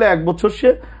হসপিটালে 1 বছর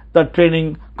সে তার ট্রেনিং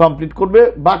কমপ্লিট করবে,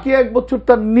 বাকি 1 বছর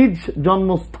তার নিজ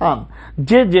জন্মস্থান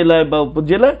যে জেলায় বা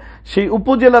উপজেলায় সেই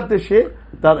উপজেলাতে সে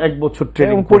তার 1 বছর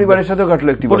ট্রেনিং পরিবারের সাথে কাটলো,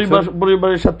 একটি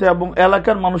পরিবারের সাথে এবং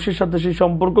এলাকার মানুষের সাথে সেই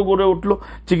সম্পর্ক গড়ে উঠলো,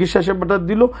 চিকিৎসা সেবাটা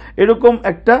দিল। এরকম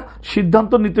একটা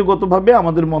সিদ্ধান্ত নীতিগতভাবে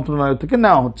আমাদের মন্ত্রণালয় থেকে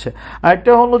নেওয়া হচ্ছে। আর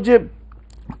একটা হলো যে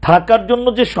থাকার জন্য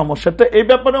যে সমস্যাটা, এই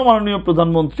ব্যাপারেও মাননীয়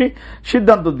প্রধানমন্ত্রী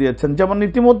সিদ্ধান্ত দিয়েছেন। যেমন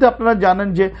ইতিমধ্যে আপনারা জানেন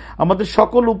যে আমাদের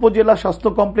সকল উপজেলা স্বাস্থ্য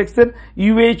কমপ্লেক্সের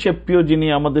ইউএইচএফপিও যিনি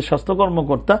আমাদের স্বাস্থ্য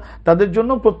কর্মকর্তা, তাদের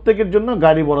জন্য প্রত্যেকের জন্য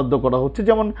গাড়ি বরাদ্দ করা হচ্ছে।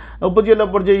 যেমন উপজেলা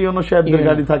পর্যায়ে ইউনো সাহেবদের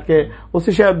গাড়ি থাকে,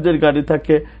 ওসি সাহেবদের গাড়ি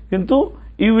থাকে, কিন্তু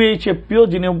ইউএইচএফপিও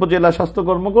যিনি উপজেলা স্বাস্থ্য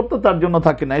কর্মকর্তা তার জন্য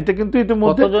থাকে না। এটা কিন্তু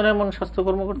ইতিমধ্যে কতজন এমন স্বাস্থ্য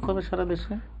কর্মকর্তা হবে সারা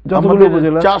দেশে?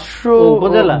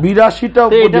 482টা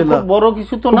উপজেলা। বড়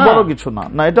কিছু তো না, বড় কিছু না,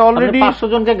 না এটা অলরেডি 500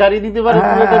 জনকে গাড়ি দিতে পারে,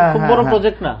 খুব বড়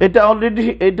প্রজেক্ট না এটা অলরেডি,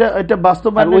 এটা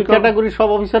বাস্তবায়ন। ওই ক্যাটাগরি সব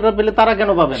অফিসাররা পেলে তারা কেন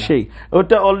পাবে না? সেই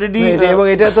ওটা অলরেডি, এবং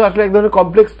এটা তো আসলে এক ধরনের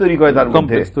কমপ্লেক্স তৈরি করে, তার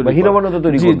মধ্যে হীনমান্যতা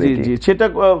তৈরি করবে। জি, সেটা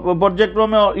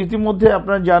পর্যায়ক্রমে ইতিমধ্যে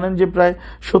আপনারা জানেন যে প্রায়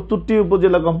 70টি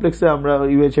উপজেলা কমপ্লেক্সে আমরা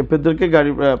ইউএইচএফদেরকে গাড়ি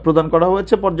প্রদান করা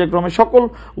হয়েছে। পর্যায়ক্রমে সকল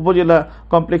উপজেলা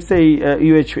কমপ্লেক্সে এই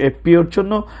ইউএইচএফপিওর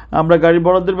জন্য আমরা গাড়ি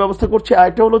বরাদ্দের ব্যবস্থা করছি। আর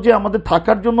এটা হলো যে আমাদের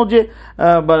থাকার জন্য যে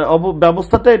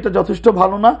ব্যবস্থাটা, এটা যথেষ্ট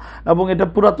ভালো না এবং এটা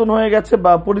পুরাতন হয়ে গেছে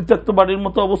বা পরিত্যক্ত বাড়ির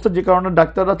মতো অবস্থা, যে কারণে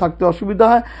ডাক্তাররা থাকতে অসুবিধা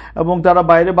হয় এবং তারা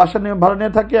বাইরে বাসা নিয়ে ভাড়া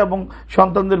নিয়ে থাকে এবং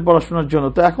সন্তানদের পড়াশোনার জন্য।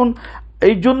 তো এখন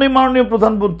এই জন্যই মাননীয়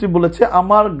প্রধানমন্ত্রী বলেছে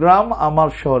আমার গ্রাম আমার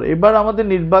শহর। এবার আমাদের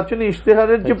নির্বাচনী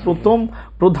ইশতেহারের যে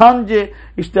প্রধান যে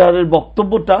ইশতেহারের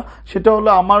বক্তব্যটা, সেটা হলো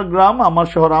আমার গ্রাম আমার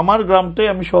শহর। আমার গ্রামটাই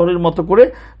আমি শহরের মতো করে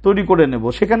তৈরি করে নেব,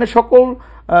 সেখানে সকল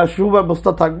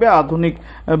সুব্যবস্থা থাকবে। আধুনিক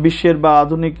বিশ্বের বা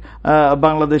আধুনিক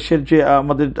বাংলাদেশের যে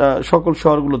আমাদের সকল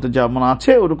শহরগুলোতে যেমন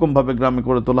আছে ওরকম ভাবে গ্রামে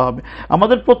করে তোলা হবে।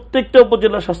 আমাদের প্রত্যেকটা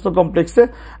উপজেলা স্বাস্থ্য কমপ্লেক্সে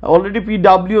অলরেডি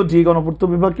পিডব্লিউডি গণপূর্ত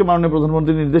বিভাগকে মাননীয়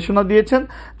প্রধানমন্ত্রী নির্দেশনা দিয়েছেন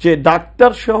যে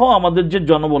ডাক্তার সহ আমাদের যে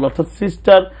জনবল অর্থাৎ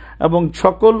সিস্টার এবং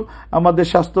সকল আমাদের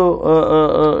স্বাস্থ্য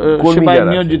সেবায়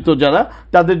নিয়োজিত যারা,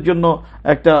 তাদের জন্য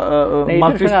একটা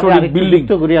মাল্টি স্টোরি বিল্ডিং।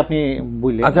 আপনি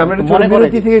বললেন, আচ্ছা আমরা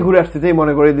বিরতি থেকে ঘুরে আসতে চাই,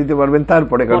 মনে করে দিতে পারবেন,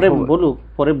 তারপরে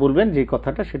পরে বলবেন যে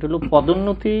কথাটা, সেটা হলো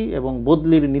পদোন্নতি এবং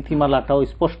বদলির নীতিমালাটাও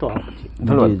স্পষ্ট হওয়া উচিত।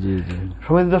 ধন্যবাদ।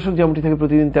 সময় দর্শক, যেমনটি থাকে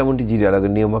প্রতিদিন তেমনটি জি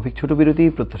ডায়ালগের নিয়ম মাফিক ছোট বিরতি।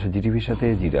 প্রত্যাশা জিটিভির সাথে,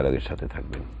 জি ডায়ালগের সাথে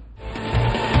থাকবেন।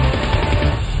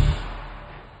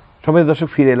 সময় দর্শক,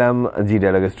 ফিরে এলাম জি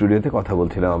ডায়ালগের স্টুডিওতে। কথা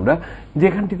বলছিলাম আমরা,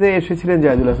 যেখানটিতে এসেছিলেন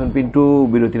জাহিদুল হাসান পিন্টু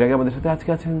বিরতির আগে। আমাদের সাথে আজকে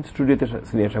আছেন স্টুডিওতে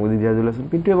সিনিয়র সাংবাদিক জাহিদুল হাসান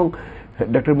পিন্টু এবং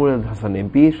ডক্টর মুরাদ হাসান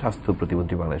এমপি, স্বাস্থ্য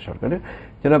প্রতিমন্ত্রী বাংলাদেশ সরকারের।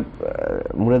 জনাব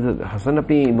মুরাদ হাসান,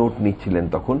 আপনি নোট নিচ্ছিলেন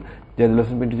তখন জাহিদুল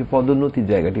হাসান পিন্টু যে পদোন্নতির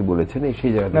জায়গাটি বলেছেন,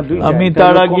 সেই জায়গাটা আমি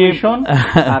তার আগে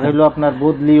আর হলো আপনার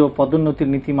বদলি ও পদোন্নতির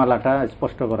নীতিমালাটা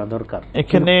স্পষ্ট করা দরকার।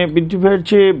 এখানে পিন্টু ভাইয়ের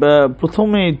যে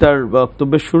প্রথমেই তার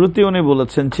বক্তব্যের শুরুতে উনি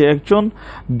বলেছেন যে একজন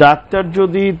ডাক্তার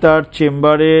যদি তার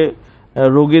চেম্বারে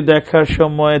রোগী দেখার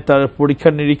সময় তার পরীক্ষা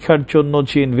নিরীক্ষার জন্য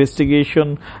যে ইনভেস্টিগেশন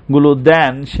গুলো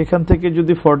দেন, সেখান থেকে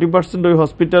যদি 40% ওই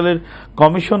হসপিটালের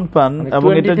কমিশন পান এবং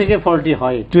এটা 20 থেকে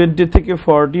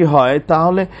 40 হয়,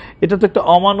 তাহলে এটা তো একটা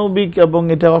অমানবিক এবং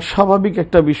এটা অস্বাভাবিক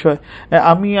একটা বিষয়।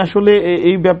 আমি আসলে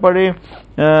এই ব্যাপারে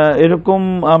এরকম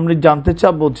আমরা জানতে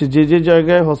চাবো যে যে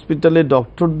জায়গায় হসপিটালে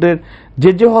ডক্টরদের,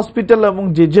 যে হসপিটাল এবং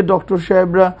যে ডক্টর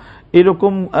সাহেবরা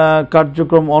এরকম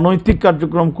কার্যক্রম, অনৈতিক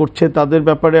কার্যক্রম করছে, তাদের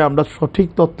ব্যাপারে আমরা সঠিক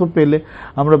তথ্য পেলে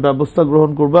আমরা ব্যবস্থা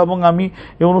গ্রহণ করব। এবং আমি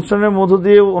এই অনুষ্ঠানের মধ্য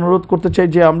দিয়ে অনুরোধ করতে চাই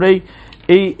যে আমরা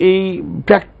এই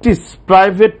প্র্যাকটিস,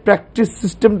 প্রাইভেট প্র্যাকটিস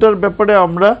সিস্টেমটার ব্যাপারে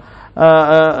আমরা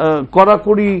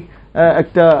কড়াকড়ি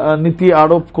একটা নীতি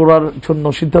আরোপ করার জন্য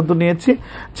সিদ্ধান্ত নিয়েছি।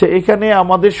 যে এখানে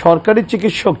আমাদের সরকারি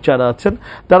চিকিৎসক যারা আছেন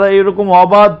তারা এরকম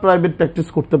অবাধ প্রাইভেট প্র্যাকটিস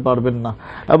করতে পারবেন না,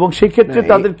 এবং সেই ক্ষেত্রে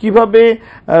তাদের কিভাবে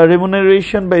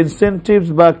রেমুনারেশন বা ইনসেনটিভস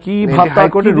বা কি ভাতা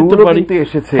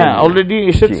অলরেডি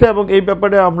এসেছে, এবং এই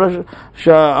ব্যাপারে আমরা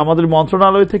আমাদের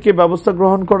মন্ত্রণালয় থেকে ব্যবস্থা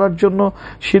গ্রহণ করার জন্য,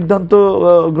 সিদ্ধান্ত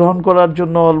গ্রহণ করার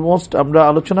জন্য অলমোস্ট আমরা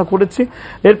আলোচনা করেছি।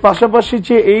 এর পাশাপাশি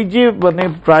যে এই যে মানে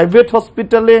প্রাইভেট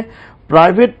হসপিটালে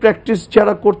প্রাইভেট প্র্যাকটিস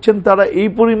যারা করছেন তারা এই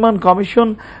পরিমাণ কমিশন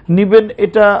নিবেন,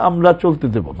 এটা আমরা চলতে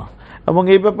দেব না। এবং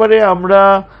এই ব্যাপারে আমরা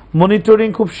মনিটরিং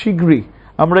খুব শীঘ্রই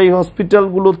আমরা এই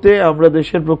হসপিটালগুলোতে, আমরা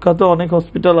দেশের প্রখ্যাত অনেক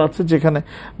হসপিটাল আছে যেখানে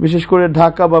বিশেষ করে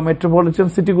ঢাকা বা মেট্রোপলিটন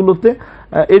সিটিগুলোতে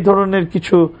এই ধরনের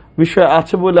কিছু বিষয়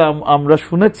আছে বলে আমরা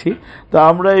শুনেছি। তো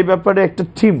আমরা এই ব্যাপারে একটা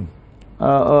টিম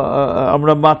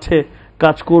আমরা মাঠে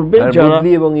কাজ করবে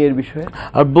এবং এর বিষয়ে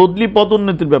আর বদলি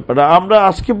পদোন্নতির ব্যাপারে আমরা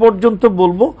আজকে পর্যন্ত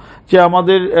বলবো যে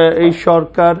আমাদের এই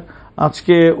সরকার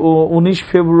আজকে 19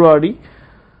 ফেব্রুয়ারি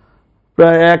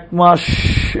প্রায় 1 মাস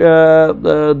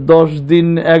 10 দিন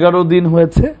 11 দিন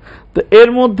হয়েছে। তো এর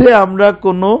মধ্যে আমরা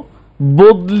কোনো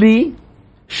বদলি,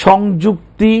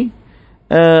 সংযুক্তি,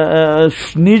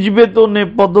 নিজ বেতনে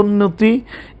পদোন্নতি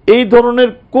এই ধরনের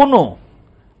কোনো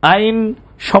আইন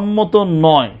সম্মত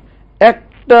নয়।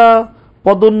 একটা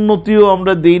পদোন্নতিও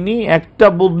আমরা দেইনি, একটা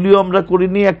বদলিও আমরা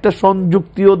করিনি, একটা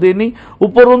সংযুক্তিও দেইনি।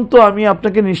 উপরন্তু আমি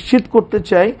আপনাকে নিশ্চিত করতে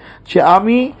চাই যে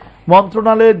আমি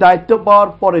মন্ত্রণালয়ের দায়িত্ব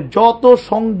পাওয়ার পরে যত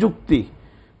সংযুক্তি,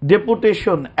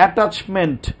 ডেপুটেশন,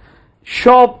 অ্যাটাচমেন্ট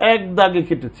সব এক দাগে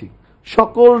কেটেছি।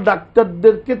 সকল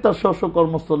ডাক্তারদেরকে তার স্ব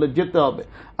কর্মস্থলে যেতে হবে।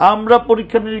 আমরা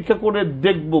পরীক্ষা নিরীক্ষা করে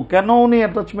দেখব কেন উনি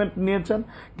অ্যাটাচমেন্ট নিয়েছেন,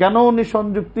 কেন উনি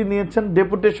সংযুক্তি নিয়েছেন,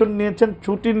 ডেপুটেশন নিয়েছেন,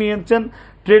 ছুটি নিয়েছেন,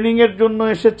 ট্রেনিংয়ের জন্য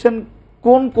এসেছেন,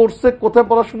 কোন কোর্সে কোথায়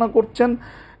পড়াশোনা করছেন,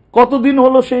 কতদিন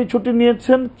হলো সেই ছুটি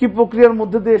নিয়েছেন, কি প্রক্রিয়ার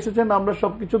মধ্যে দিয়ে এসেছেন, আমরা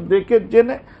সবকিছু দেখে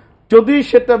জেনে যদি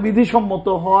সেটা বিধিসম্মত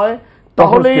হয়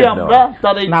তাহলেই আমরা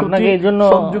তার এই আপনাকে এই জন্য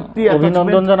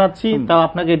অভিনন্দন জানাচ্ছি। তাও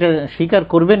আপনাকে এটা স্বীকার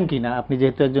করবেন কিনা, আপনি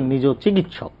যেহেতু একজন নিজ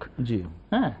চিকিৎসক, জি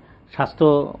হ্যাঁ, স্বাস্থ্য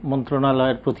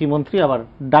মন্ত্রণালয়ের প্রতিমন্ত্রী, আবার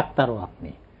ডাক্তারও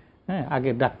আপনি, হ্যাঁ, আগে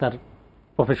ডাক্তার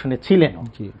প্রফেশনে ছিলেন।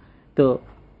 তো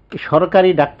সরকারি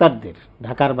ডাক্তারদের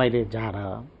ঢাকার বাইরে যারা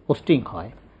পোস্টিং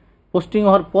হয়, পোস্টিং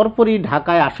হওয়ার পরপরই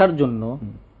ঢাকায় আসার জন্য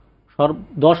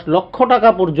 10 লক্ষ টাকা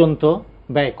পর্যন্ত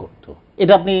ব্যয় করত।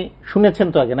 এটা আপনি শুনেছেন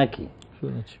তো আগে নাকি?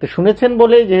 তো শুনেছেন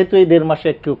বলেই যেহেতু এই 1.5 মাসে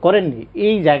একটু করেননি,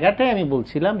 এই জায়গাটাই আমি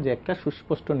বলছিলাম যে একটা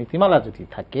সুস্পষ্ট নীতিমালা যদি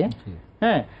থাকে,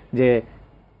 হ্যাঁ, যে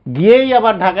গিয়েই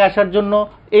আবার ঢাকায় আসার জন্য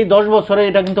এই 10 বছরে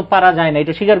এটা কিন্তু পারা যায় না,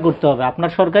 এটা স্বীকার করতে হবে।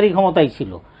 আপনার সরকারি ক্ষমতাই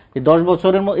ছিল, এই 10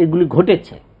 বছরের এগুলি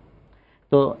ঘটেছে।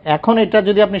 তো এখন এটা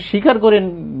যদি আপনি স্বীকার করে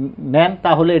নেন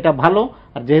তাহলে এটা ভালো।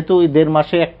 আর যেহেতু ওই 1.5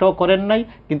 মাসে একটাও করেন নাই,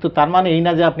 কিন্তু তার মানে এই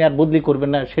না যে আপনি আর বদলি করবেন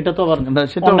না, সেটা তো আবার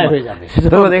অন্যায় হয়ে যাবে।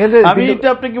 আমি এটা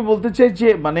আপনাকে বলতে চাই যে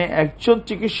মানে একজন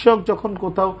চিকিৎসক যখন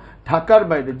কোথাও ঢাকার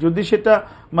বাইরে, যদি সেটা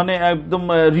মানে একদম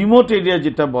রিমোট এরিয়া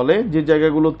যেটা বলে, যে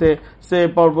জায়গাগুলোতে সে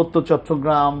পার্বত্য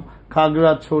চট্টগ্রাম,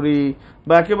 খাগড়াছড়ি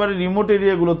বা একেবারে রিমোট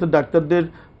এরিয়াগুলোতে ডাক্তারদের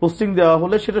পোস্টিং দেওয়া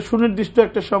হলে সেটা সুনির্দিষ্ট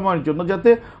একটা সময়ের জন্য, যাতে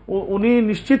উনি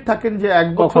নিশ্চিত থাকেন যে 1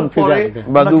 বছর পরে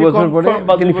বা 2 বছর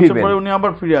পরে উনি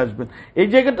আবার ফিরে আসবেন। এই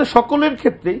জায়গাটা সকলের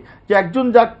ক্ষেত্রেই যে একজন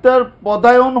ডাক্তার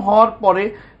পদায়ন হওয়ার পরে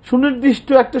সুনির্দিষ্ট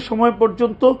একটা সময়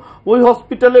পর্যন্ত ওই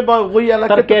হসপিটালে বা ওই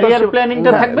এলাকায় ক্যারিয়ার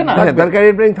প্ল্যানিংটা থাকবে না, তার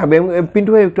ক্যারিয়ার প্ল্যানিং থাকবে।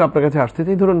 পিন্টু ভাই একটু আপনার কাছে আসতে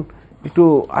চাই, ধরুন একটু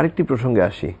আরেকটি প্রসঙ্গে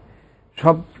আসি।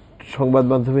 সব সংবাদ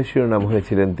মাধ্যমে শিরোনাম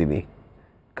হয়েছিলেন তিনি,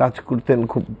 কাজ করতেন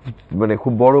খুব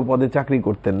খুব বড় পদে চাকরি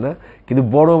করতেন না, কিন্তু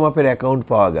বড় মাপের অ্যাকাউন্ট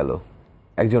পাওয়া গেল,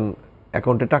 একজন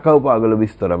অ্যাকাউন্টে টাকাও পাওয়া গেল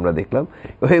বিস্তর আমরা দেখলাম,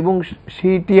 এবং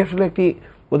সেইটি আসলে একটি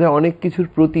বোধহয় অনেক কিছুর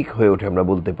প্রতীক হয়ে ওঠে আমরা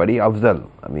বলতে পারি। আফজাল,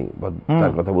 আমি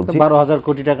তার কথা বলছি, 12,000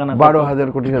 কোটি টাকা না 12,000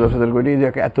 কোটি না 10,000 কোটি,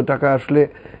 এত টাকা আসলে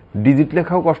ডিজিট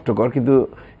লেখাও কষ্টকর, কিন্তু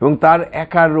এবং তার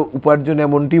একার উপার্জন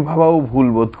এমনটি ভাবাও ভুল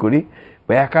বোধ করি,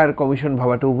 বা একার কমিশন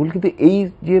ভাবাটাও ভুল। কিন্তু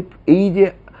এই যে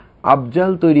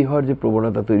আফজাল তৈরি হওয়ার যে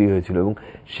প্রবণতা তৈরি হয়েছিল, এবং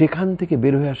সেখান থেকে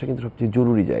বের হয়ে আসা কিন্তু সবচেয়ে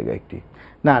জরুরি জায়গা একটি।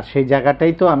 না, সেই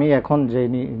জায়গাটাই তো আমি এখন যে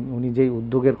উনি যে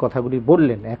উদ্যোগের কথাগুলি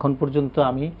বললেন, এখন পর্যন্ত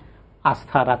আমি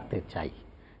আস্থা রাখতে চাই,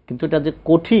 কিন্তু এটা যে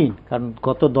কঠিন। কারণ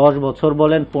গত 10 বছর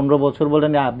বলেন, 15 বছর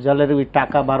বলেন, আফজালের ওই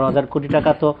টাকা 12,000 কোটি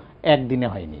টাকা তো একদিনে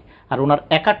হয়নি। আর ওনার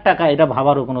একার টাকা, এটা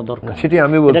ভাবারও কোনো দরকার, সেটি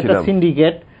আমি বলছিলাম। একটা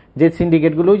সিন্ডিকেট, যে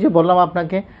সিন্ডিকেটগুলো যে বললাম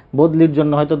আপনাকে, বদলির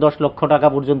জন্য হয়তো 10 লক্ষ টাকা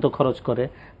পর্যন্ত খরচ করে।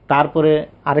 তারপরে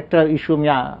আরেকটা ইস্যু আমি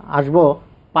আসবো,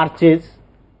 পারচেজ।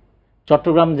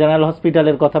 চট্টগ্রাম জেনারেল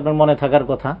হসপিটালের কথা আপনার মনে থাকার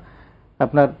কথা,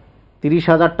 আপনার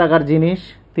 30,000 টাকার জিনিস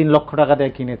 3 লক্ষ টাকা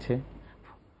দিয়ে কিনেছে।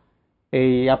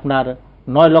 এই আপনার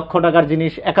 9 লক্ষ টাকার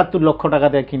জিনিস 71 লক্ষ টাকা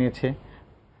দিয়ে কিনেছে।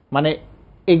 মানে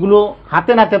এগুলো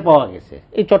হাতে নাতে পাওয়া গেছে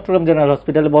এই চট্টগ্রাম জেনারেল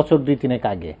হসপিটালে বছর 2-3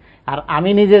 আগে। আর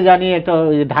আমি নিজে জানি, একটা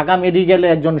ঢাকা মেডিকেলে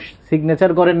একজন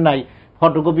সিগনেচার করেন নাই,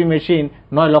 ফটোকপি মেশিন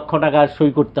 9 লক্ষ টাকা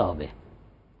সই করতে হবে,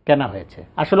 কেনা হয়েছে।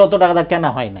 আসলে অত টাকা কেনা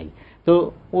হয় নাই। তো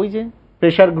ওই যে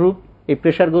প্রেশার গ্রুপ, এই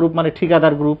প্রেশার গ্রুপ মানে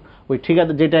ঠিকাদার গ্রুপ, ওই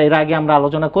ঠিকাদার, যেটা এর আগে আমরা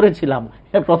আলোচনা করেছিলাম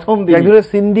প্রথম দিন,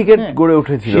 সিন্ডিকেট গড়ে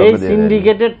উঠেছিল, সেই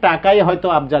সিন্ডিকেটের টাকাই হয়তো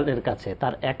আফজালের কাছে।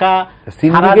 তার একা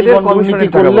দুর্নীতি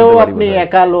করলেও আপনি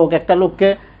একটা লোককে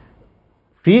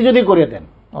ফ্রি যদি করে দেন,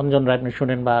 অঞ্জন রায় আপনি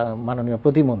শুনেন, বা মাননীয়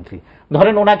প্রতিমন্ত্রী,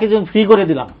 ধরেন ওনাকে যদি ফ্রি করে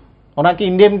দিলাম ওনাকে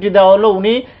ইন্ডেমনিটি দেওয়া হলো,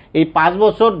 উনি এই 5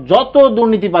 বছর যত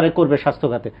দুর্নীতি পারে করবে স্বাস্থ্য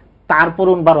খাতে, তারপর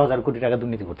উনি 12,000 কোটি টাকা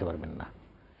দুর্নীতি করতে পারবেন না।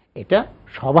 এটা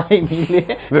সবাই মিলে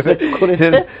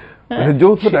করেছে,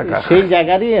 যৌথ টাকা সেই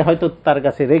জায়গারই হয়তো তার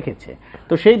কাছে রেখেছে।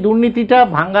 তো সেই দুর্নীতিটা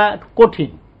ভাঙা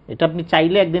কঠিন, এটা আপনি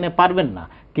চাইলে একদিনে পারবেন না,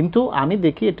 কিন্তু আমি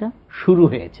দেখি এটা শুরু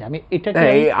হয়েছে। আমি এটাকে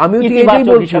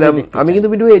আমি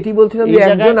কিন্তু এটি বলছিলাম যে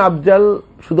একজন আফজাল,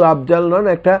 শুধু আফজাল নন,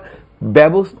 একটা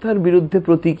ব্যবস্থার বিরুদ্ধে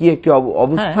প্রতীকী একটি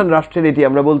অবস্থান রাষ্ট্রের, এটি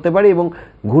আমরা বলতে পারি, এবং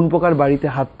ঘুণপোকার বাড়িতে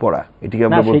হাত পড়া, এটিকে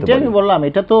আমরা বলতে পারি। আমি বললাম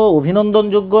এটা তো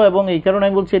অভিনন্দনযোগ্য, এবং এই কারণে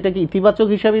আমি বলছি এটাকে ইতিবাচক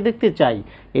হিসাবে দেখতে চাই।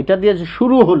 এটা দিয়ে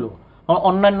শুরু হলো,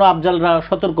 অন্যান্য আফজালরা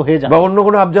সতর্ক হয়ে যাবে, বা অন্য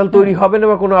কোনো আফজাল তৈরি হবে না,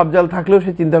 বা কোনো আফজাল থাকলেও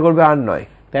সে চিন্তা করবে আর নয়।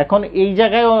 এখন এই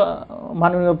জায়গায়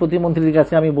মাননীয় প্রতিমন্ত্রীর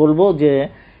কাছে আমি বলবো যে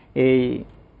এই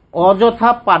অযথা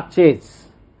পারচেজ,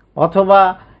 অথবা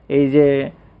এই যে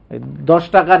 10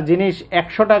 টাকার জিনিস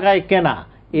 100 টাকায় কেনা,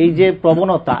 এই যে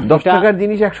প্রবণতা, 10 টাকার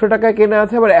জিনিস 100 টাকায় কেনা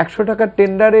আছে, আবার 100 টাকার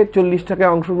টেন্ডারে 40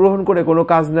 টাকায় অংশগ্রহণ করে কোনো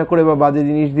কাজ না করে বা বাজে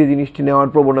জিনিস দিয়ে জিনিসটি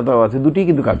নেওয়ার প্রবণতাও আছে। দুটোই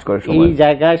কিন্তু কাজ করে। এই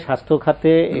জায়গায় স্বাস্থ্য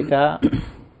খাতে এটা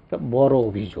বড়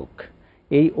অভিযোগ।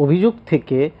 এই অভিযোগ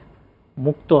থেকে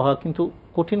মুক্ত হওয়া কিন্তু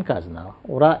কঠিন কাজ না।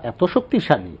 ওরা এত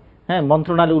শক্তিশালী, হ্যাঁ,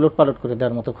 মন্ত্রণালয় উলটপালট করে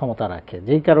দেওয়ার মতো ক্ষমতা রাখে,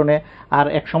 যেই কারণে আর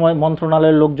এক সময়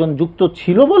মন্ত্রণালয়ের লোকজন যুক্ত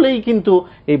ছিল বলেই কিন্তু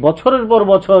এই বছরের পর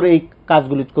বছর এই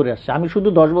কাজগুলি করে আসছে। আমি শুধু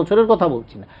 10 বছরের কথা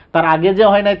বলছি না, তার আগে যে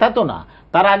হয় নাই তা তো না,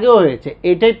 তার আগেও হয়েছে,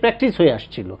 এটাই প্র্যাকটিস হয়ে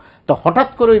আসছিল। তো হঠাৎ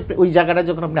করে ওই জায়গাটা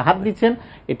যখন আপনি হাত দিচ্ছেন,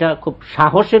 এটা খুব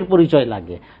সাহসের পরিচয়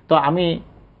লাগে। তো আমি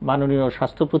মাননীয়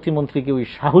স্বাস্থ্য প্রতিমন্ত্রীকে ওই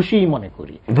সাহসী মনে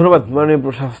করি। ধন্যবাদ মাননীয়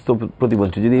স্বাস্থ্য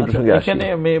প্রতিমন্ত্রী। যদি এই প্রসঙ্গে এখানে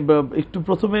একটু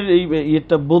প্রথমে এই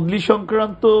এটা বদলি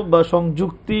সংক্রান্ত বা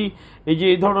সংযুক্তি, এই যে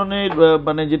এই ধরনের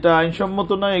মানে যেটা আইনসম্মত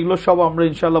নয়, এগুলো সব আমরা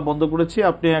ইনশাল্লাহ বন্ধ করেছি।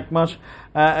 আপনি 1 মাস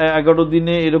 11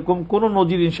 দিনে এরকম কোনো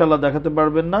নজির ইনশাল্লাহ দেখাতে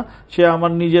পারবেন না, সে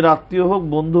আমার নিজের আত্মীয় হোক,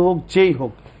 বন্ধু হোক, যেই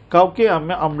হোক, কাউকে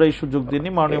আমরা এই সুযোগ দিইনি।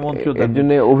 মাননীয় মন্ত্রী, এর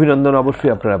জন্য অভিনন্দন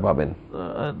অবশ্যই আপনারা পাবেন।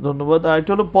 ধন্যবাদ। আর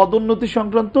এটা হলো পদোন্নতি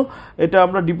সংক্রান্ত, এটা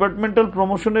আমরা ডিপার্টমেন্টাল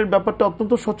প্রমোশনের ব্যাপারটা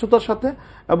অত্যন্ত স্বচ্ছতার সাথে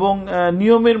এবং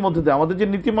নিয়মের মধ্যে দিয়ে, আমাদের যে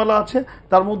নীতিমালা আছে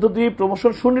তার মধ্যে দিয়ে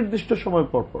প্রমোশন সুনির্দিষ্ট সময়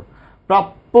পর পর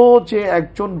প্রাপ্য যে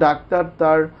একজন ডাক্তার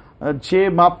তার যে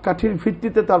মাপকাঠির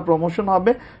ভিত্তিতে তার প্রমোশন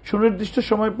হবে, সুনির্দিষ্ট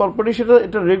সময় পরপরই সেটা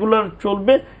এটা রেগুলার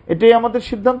চলবে, এটাই আমাদের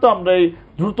সিদ্ধান্ত। আমরা এই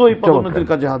দ্রুত এই পদোন্নতির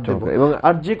কাজে হাত দেব।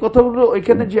 আর যে কথাগুলো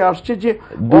ওইখানে যে আসছে যে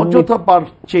অযথা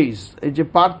পারচেজ, এই যে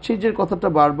পারচেজের কথাটা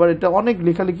বারবার, এটা অনেক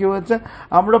লেখালেখি হয়েছে।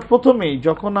 আমরা প্রথমেই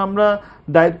যখন আমরা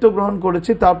দায়িত্ব গ্রহণ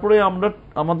করেছি, তারপরে আমরা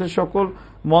আমাদের সকল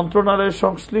মন্ত্রণালয়ের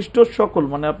সংশ্লিষ্ট সকল,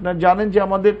 মানে আপনারা জানেন যে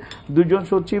আমাদের 2 জন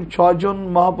সচিব, 6 জন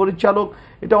মহাপরিচালক,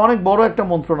 এটা অনেক বড় একটা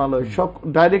মন্ত্রণালয়,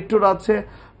 ডাইরেক্টর আছে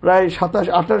প্রায়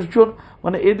 27-28 জন,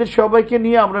 মানে এদের সবাইকে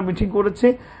নিয়ে আমরা মিটিং করেছি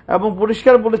এবং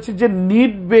পরিষ্কার বলেছি যে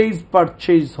নিড বেস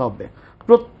পারচেজ হবে।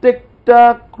 প্রত্যেকটা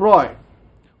ক্রয়,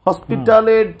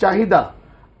 হসপিটালের চাহিদা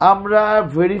আমরা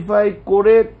ভেরিফাই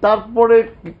করে তারপরে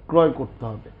ক্রয় করতে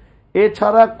হবে।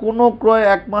 এছাড়া কোনো ক্রয়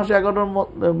 1 মাস 11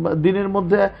 দিনের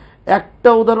মধ্যে একটা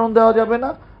উদাহরণ দেওয়া যাবে না,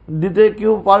 দিতে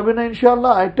কেউ পারবে না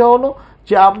ইনশাআল্লাহ। এটা হলো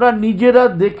যে আমরা নিজেরা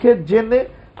দেখে জেনে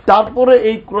তারপরে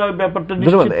এই ক্রয় ব্যাপারটা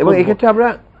নিশ্চিত করব। এবং এক্ষেত্রে আমরা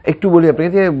একটু বলি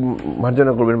আপনাকে, যে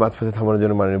মার্জনা করবেন মাঝপথে থামানোর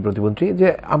জন্য মাননীয় প্রতিমন্ত্রী, যে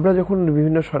আমরা যখন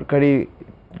বিভিন্ন সরকারি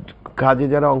কাজে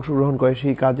যারা অংশগ্রহণ করে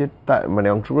সেই কাজের মানে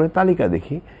অংশগ্রহণের তালিকা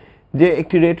দেখি, যে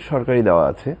একটি রেট সরকারি দেওয়া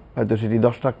আছে, হয়তো সেটি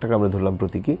 10 লাখ টাকা আমরা ধরলাম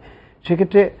প্রতীকী,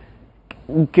 সেক্ষেত্রে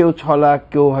কেউ 6 লাখ,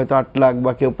 কেউ হয়তো 8 লাখ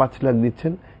বা কেউ 5 লাখ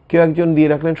দিচ্ছেন, কেউ একজন দিয়ে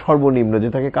রাখলেন সর্বনিম্ন, যে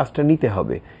তাকে কাজটা নিতে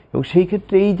হবে। এবং সেই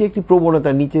ক্ষেত্রে এই যে একটি প্রবণতা,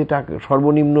 নিচে টাকা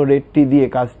সর্বনিম্ন রেটটি দিয়ে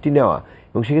কাজটি নেওয়া,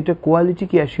 এবং সেক্ষেত্রে কোয়ালিটি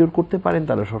কি অ্যাসিওর করতে পারেন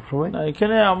তারা সবসময়?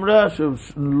 এখানে আমরা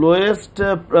লোয়েস্ট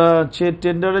যে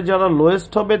টেন্ডারে যারা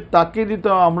লোয়েস্ট হবে তাকে দিতে,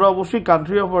 আমরা অবশ্যই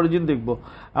কান্ট্রি অফ অরিজিন দেখব।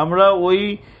 আমরা ওই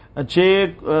যে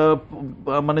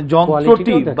মানে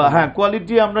যন্ত্রটি বা হ্যাঁ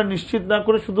কোয়ালিটি আমরা নিশ্চিত না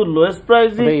করে শুধু লোয়েস্ট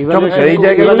প্রাইসই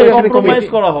কম্প্রোমাইজ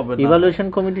করা হবে না। ইভালুয়েশন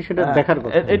কমিটি সেটা দেখার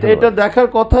কথা, এটা দেখার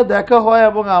কথা, দেখা হয়।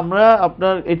 এবং আমরা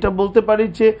আপনার এটা বলতে পারি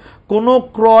যে কোনো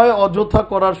ক্রয় অযথা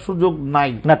করার সুযোগ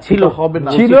নাই, না ছিল, হবে না,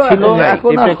 ছিল,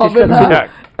 এখন আর হবে না।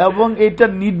 এবং এটা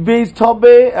নিড বেসড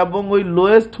হবে, এবং ওই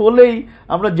লোয়েস্ট হলেই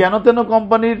আমরা যেন তেন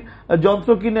কোম্পানির যন্ত্র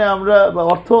কিনে আমরা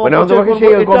অর্থ, মানে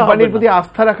সেই কোম্পানির প্রতি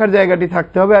আস্থা রাখার জায়গাটি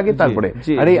থাকতে হবে আগে, তারপরে।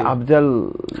 আর এই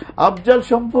আফজাল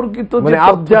সম্পর্কিত, মানে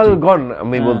আফজালগণ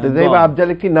আমি বলতে চাই, বা আফজাল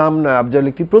একটি নাম না, আফজাল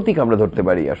একটি প্রতীক আমরা ধরতে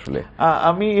পারি। আসলে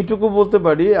আমি এটুকু বলতে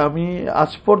পারি, আমি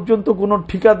আজ পর্যন্ত কোনো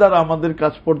ঠিকাদার আমাদের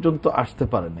কাছ পর্যন্ত আসতে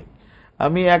পারেনি।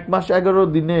 আমি 1 মাস 11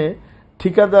 দিনে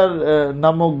ঠিকাদার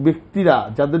নামক ব্যক্তিরা,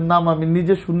 যাদের নাম আমি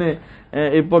নিজে শুনে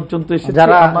এই পর্যন্ত এসেছে,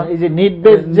 যারা এই যে নিড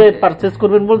বেস যে পারচেজ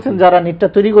করবেন বলছেন, যারা নিডটা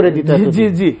তৈরি করে দিতে,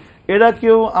 জি, এরা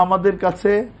কেউ আমাদের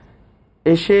কাছে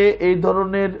এসে এই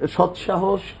ধরনের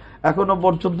সৎসাহস এখনো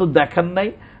পর্যন্ত দেখান নাই।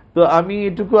 তো আমি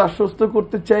এটুকু আশ্বস্ত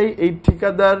করতে চাই, এই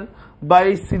ঠিকাদার বা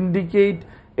এই সিন্ডিকেট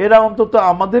এরা অন্তত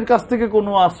আমাদের কাছ থেকে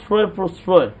কোনো আশ্রয়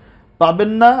প্রশ্রয়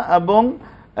পাবেন না, এবং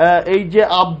এই যে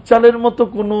আবজালের মতো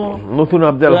কোনো নতুন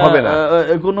আবজাল হবে না,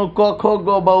 কোনো ক খ গ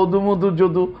বা উদুমধু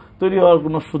যদু তৈরি হওয়ার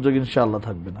কোনো সুযোগ ইনশাআল্লাহ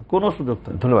থাকবে না, কোনো সুযোগ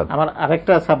থাকবে। ধন্যবাদ। আমার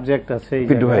আরেকটা সাবজেক্ট আছে এই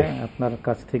জায়গায় আপনার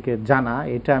কাছ থেকে জানা,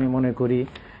 এটা আমি মনে করি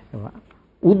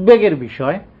উদ্বেগের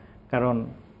বিষয়। কারণ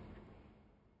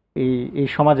এই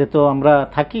সমাজে তো আমরা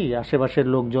থাকি, আশেপাশের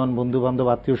লোকজন, বন্ধু বান্ধব,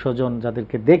 আত্মীয় স্বজন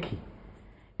যাদেরকে দেখি,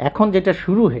 এখন যেটা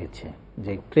শুরু হয়েছে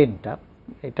যে ট্রেনটা,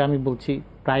 এটা আমি বলছি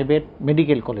প্রাইভেট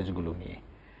মেডিকেল কলেজগুলো নিয়ে।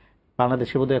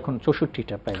 বাংলাদেশে বোধহয় এখন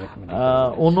 64টা প্রাইভেট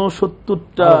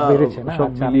 69টা বেড়েছে না,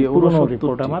 পুরনো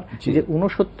রিপোর্ট আমার, যে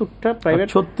 69টা প্রাইভেট,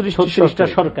 36টা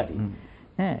সরকারি।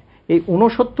 হ্যাঁ, এই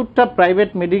 69টা প্রাইভেট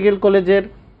মেডিকেল কলেজের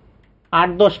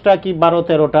 8-10টা কি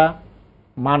 12-13টা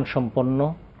মানসম্পন্ন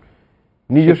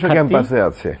নিজস্ব ক্যাম্পাসে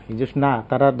আছে, নিজস্ব না,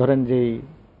 তারা ধরেন যে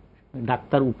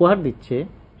ডাক্তার উপহার দিচ্ছে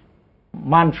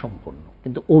মানসম্পন্ন,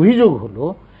 কিন্তু অভিযোগ হলো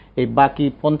এই বাকি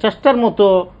 50টার মতো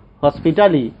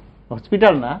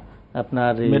হসপিটাল না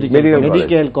আপনার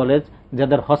মেডিকেল কলেজ,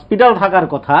 যাদের হসপিটাল থাকার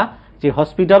কথা, যে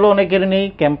হসপিটালও অনেকের নেই,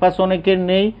 ক্যাম্পাস অনেকের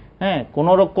নেই, হ্যাঁ,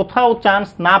 কোনো কোথাও চান্স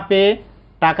না পেয়ে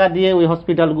টাকা দিয়ে ওই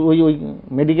হসপিটাল ওই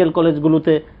মেডিকেল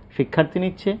কলেজগুলোতে শিক্ষার্থী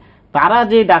নিচ্ছে। তারা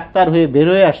যে ডাক্তার হয়ে বের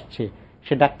হয়ে আসছে,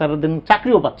 সে ডাক্তারদের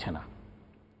চাকরিও পাচ্ছে না,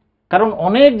 কারণ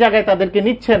অনেক জায়গায় তাদেরকে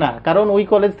নিচ্ছে না, কারণ ওই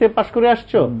কলেজ থেকে পাশ করে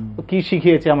আসছো, কি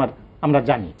শিখিয়েছে আমরা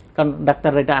জানি, কারণ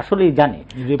ডাক্তাররা এটা আসলেই জানে।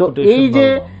 তো এই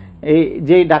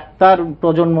যে ডাক্তার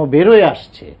প্রজন্ম বেরোয়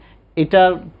আসছে,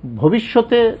 এটার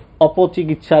ভবিষ্যতে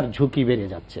অপচিকিৎসার ঝুঁকি বেড়ে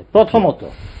যাচ্ছে প্রথমত।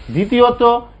 দ্বিতীয়ত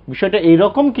বিষয়টা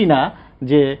এইরকম কিনা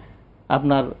যে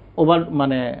আপনার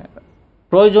মানে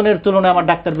প্রয়োজনের তুলনায় আমার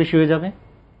ডাক্তার বেশি হয়ে যাবে।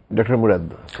 ডক্টর মুরাদ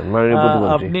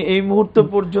আপনি এই মুহূর্ত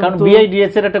পর্যন্ত, কারণ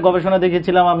বিআইডিএস এর একটা গবেষণা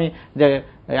দেখেছিলাম আমি, যে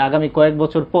আগামী কয়েক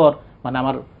বছর পর মানে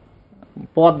আমার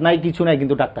পদ নাই, কিছু নাই,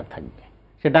 কিন্তু ডাক্তার থাকবে।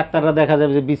 সে ডাক্তাররা দেখা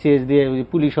যাবে যে বিসিএস দিয়ে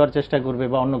পুলিশ হওয়ার চেষ্টা করবে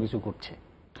বা অন্য কিছু করছে।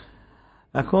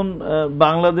 এখন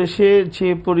বাংলাদেশে যে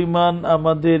পরিমাণ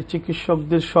আমাদের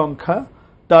চিকিৎসকদের সংখ্যা,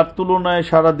 তার তুলনায়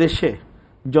সারা দেশে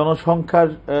জনসংখ্যার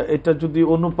এটা যদি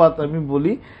অনুপাত আমি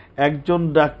বলি, একজন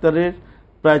ডাক্তারের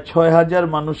প্রায় 6000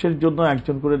 মানুষের জন্য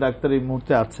একজন করে ডাক্তার এই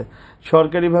মুহূর্তে আছে।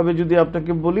 সরকারিভাবে যদি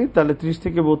আপনাকে বলি, তাহলে 30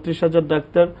 থেকে 32,000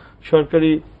 ডাক্তার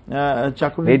সরকারি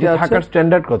চাকরিতে আছে। থাকার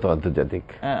স্ট্যান্ডার্ড কত আন্তর্জাতিক?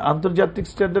 আন্তর্জাতিক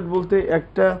স্ট্যান্ডার্ড বলতে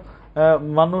একটা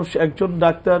মানুষ, একজন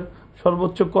ডাক্তার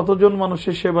সর্বোচ্চ কতজন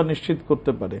মানুষের সেবা নিশ্চিত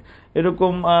করতে পারে,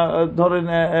 এরকম ধরেন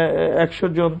 100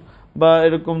 জন বা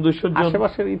এরকম 200 জন,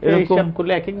 এরকম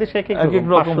এক এক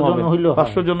রকম হবে,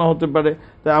 500 জন হতে পারে।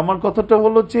 তাই আমার কথাটা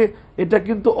হলো যে এটা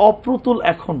কিন্তু অপ্রতুল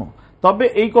এখনো। তবে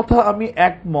এই কথা আমি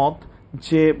একমত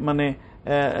যে মানে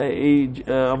এই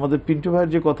আমাদের পিন্টু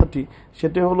ভাইয়ের যে কথাটি,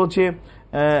 সেটা হলো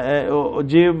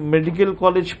যে মেডিকেল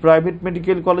কলেজ, প্রাইভেট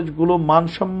মেডিকেল কলেজগুলো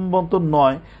মানসম্মত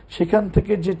নয়, সেখান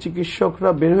থেকে যে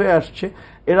চিকিৎসকরা বের হয়ে আসছে,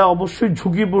 এরা অবশ্যই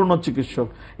ঝুঁকিপূর্ণ চিকিৎসক।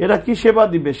 এরা কি সেবা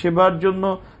দিবে? সেবার জন্য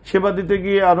সেবা দিতে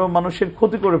গিয়ে আরো মানুষের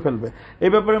ক্ষতি করে ফেলবে।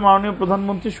 এই ব্যাপারে মাননীয়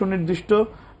প্রধানমন্ত্রী সুনির্দিষ্ট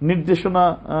নির্দেশনা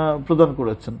প্রদান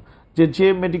করেছেন যে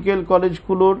মেডিকেল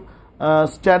কলেজগুলোর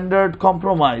স্ট্যান্ডার্ড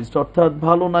কম্প্রোমাইজড, অর্থাৎ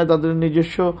ভালো নাই, তাদের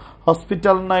নিজস্ব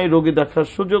হসপিটাল নাই, রোগী দেখার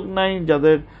সুযোগ নাই,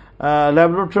 যাদের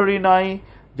ল্যাবরেটরি নাই,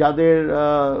 যাদের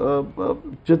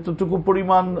যতটুকু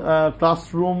পরিমাণ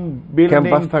ক্লাসরুম, বিল্ডিং,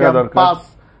 ক্যাম্পাস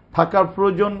থাকার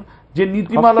প্রয়োজন, যে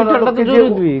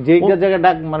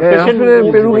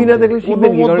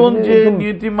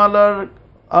নীতিমালার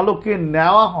আলোকে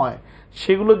নেওয়া হয়,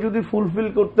 সেগুলো যদি ফুলফিল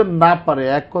করতে না পারে,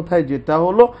 এক কথায় যেটা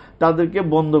হলো তাদেরকে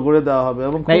বন্ধ করে দেওয়া হবে।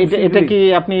 এবং এটা কি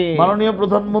আপনি মাননীয়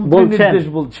প্রধানমন্ত্রীর নির্দেশ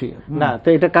বলছি না, তো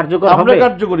এটা কার্যকর আমরা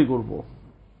কার্যকরী করব,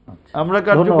 আমরা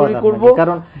কার্যকরী করব।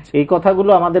 কারণ এই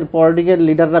কথাগুলো আমাদের পলিটিক্যাল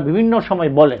লিডাররা বিভিন্ন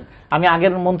সময় বলেন, আমি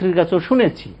আগের মন্ত্রীর কাছেও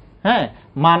শুনেছি। হ্যাঁ,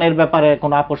 মানের ব্যাপারে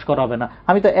কোনো আপোষ করা হবে না।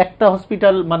 আমি তো একটা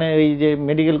হসপিটাল মানে এই যে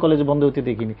মেডিকেল কলেজ বন্ধ হতে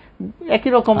দেখিনি, একই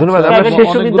রকম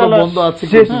বন্ধ আছে।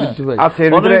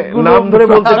 নাম ধরে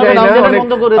বলতে চাই না,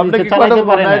 বন্ধ করে দিচ্ছে, চালাতে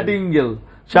পারে না।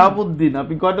 শাহাবুদ্দিন,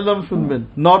 আপনি কয়টা নাম শুনবেন,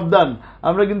 নর্দান,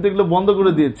 আমরা কিন্তু এগুলো বন্ধ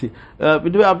করে দিয়েছি।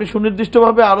 আপনি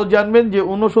সুনির্দিষ্টভাবে আরো জানবেন যে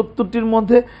 69টির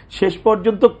মধ্যে শেষ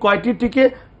পর্যন্ত কয়টি টিকে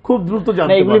খুব দ্রুত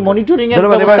জানতে পারবেন। মনিটরিং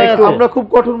আমরা খুব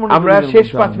কঠোর মনিটরিং। আমরা শেষ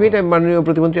 5 মিনিট মাননীয়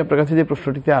প্রতিমন্ত্রী আপনার কাছে যে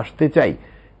প্রশ্নটিতে আসতে চাই,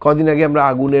 কদিন আগে আমরা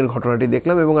আগুনের ঘটনাটি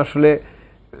দেখলাম, এবং আসলে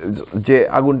যে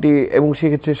আগুনটি, এবং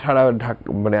সেক্ষেত্রে সারা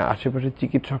মানে আশেপাশের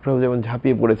চিকিৎসকরাও যেমন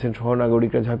ঝাঁপিয়ে পড়েছেন,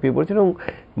 সহনাগরিকরা ঝাঁপিয়ে পড়েছেন, এবং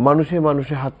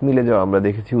মানুষে হাত মিলে যাওয়া আমরা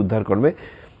দেখেছি উদ্ধার কর্মে।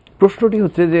 প্রশ্নটি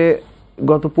হচ্ছে যে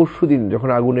গত পরশুদিন যখন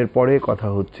আগুনের পরে কথা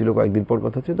হচ্ছিল, কয়েকদিন পর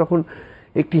কথা হচ্ছে, তখন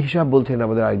একটি হিসাব বলছেন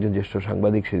আমাদের আরেকজন জ্যেষ্ঠ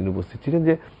সাংবাদিক সেদিন উপস্থিত ছিলেন,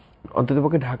 যে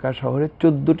অন্ততপক্ষে ঢাকা শহরে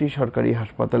 14টি সরকারি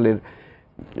হাসপাতালের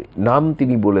নাম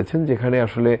তিনি বলেছেন যেখানে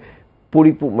আসলে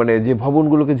মানে যে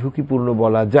ভবনগুলোকে ঝুঁকিপূর্ণ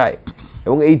বলা যায়,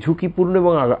 এবং এই ঝুঁকিপূর্ণ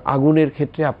এবং আগুনের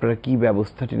ক্ষেত্রে আপনারা কি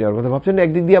ব্যবস্থাটি নেওয়ার কথা ভাবছেন?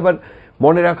 একদিক দিয়ে আবার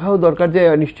মনে রাখাও দরকার যে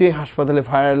নিশ্চয়ই হাসপাতালে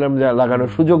ফায়ার অ্যালার্ম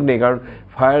লাগানোর সুযোগ নেই, কারণ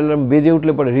ফায়ার অ্যালার্ম বেজে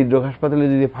উঠলে পরে হৃদরোগ হাসপাতালে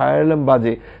যদি ফায়ার অ্যালার্ম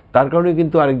বাজে তার কারণে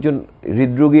কিন্তু আরেকজন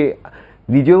হৃদরোগে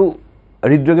নিজেও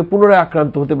হৃদরোগে পুনরায়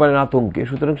আক্রান্ত হতে পারেন আতঙ্কে।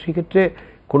 সুতরাং সেক্ষেত্রে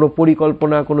কোনো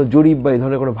পরিকল্পনা, কোনো জরিপ বা এই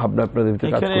ধরনের কোনো ভাবনা আপনাদের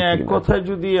ভিতরে কাজ করছে কিনা? এক কথায়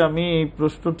যদি আমি এই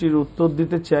প্রশ্নটির উত্তর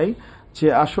দিতে চাই যে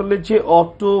আসলে যে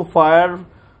অটো ফায়ার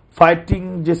ফাইটিং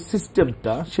যে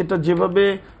সিস্টেমটা সেটা যেভাবে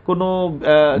কোনো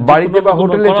বাড়িতে বা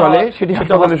হোটেলে চলে সেটি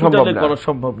হাসপাতালে করা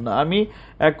সম্ভব না। আমি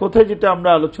এক কথায় যেটা আমরা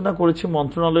আলোচনা করেছি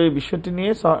মন্ত্রণালয়ের বিষয়টি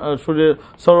নিয়ে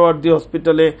সরওয়ার্দী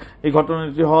হসপিটালে এই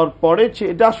ঘটনাটি হওয়ার পরে,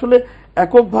 এটা আসলে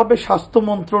এককভাবে স্বাস্থ্য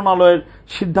মন্ত্রণালয়ের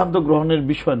সিদ্ধান্ত গ্রহণের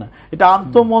বিষয় না, এটা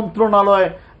আন্তঃমন্ত্রণালয়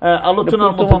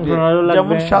আলোচনার মধ্যে,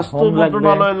 যেমন স্বাস্থ্য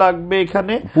মন্ত্রণালয় লাগবে,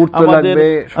 এখানে আমাদের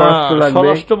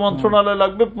স্বরাষ্ট্র মন্ত্রণালয়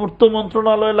লাগবে, পূর্ত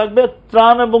মন্ত্রণালয় লাগবে,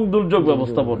 ত্রাণ এবং দুর্যোগ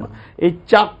ব্যবস্থাপনা, এই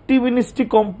 4টি মিনিস্ট্রি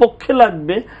কমপক্ষে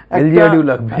লাগবে।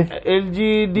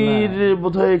 এলজিডির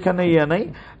বোধহয় এখানে নাই,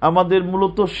 আমাদের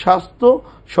মূলত স্বাস্থ্য,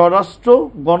 স্বরাষ্ট্র,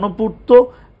 গণপূর্ত,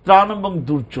 ত্রাণ এবং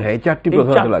দুর্যোগ, এই 4টি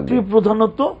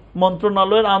প্রধানত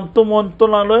মন্ত্রণালয়ের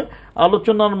আন্তঃমন্ত্রণালয়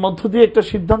আলোচনার মধ্য দিয়ে একটা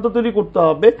সিদ্ধান্ত তৈরি করতে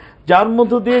হবে, যার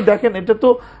মধ্য দিয়ে দেখেন এটা তো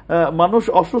মানুষ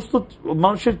অসুস্থ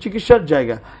মানুষের চিকিৎসার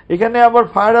জায়গা, এখানে আবার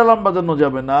ফায়ার অ্যালার্ম বাজানো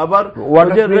যাবে না, আবার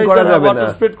ওয়াটার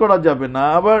স্প্রে করা যাবে না,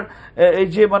 আবার এই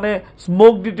যে মানে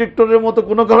স্মোক ডিটেক্টরের মতো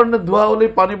কোনো কারণে ধোঁয়া হলে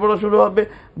পানি পড়া শুরু হবে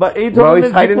বা এই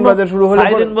ধরনের সাইরেন বাজার শুরু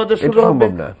হবে,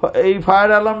 এই ফায়ার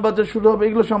অ্যালার্ম বাজার শুরু হবে,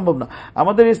 এগুলো সম্ভব না।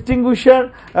 আমাদের এক্সটিংগুইশার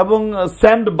এবং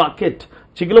স্যান্ড বাকেট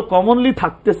যেগুলো কমনলি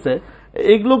থাকতেছে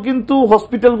এগুলো কিন্তু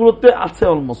হসপিটালগুলোতে আছে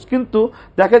অলমোস্ট, কিন্তু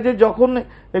দেখা যায় যখন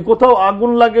কোথাও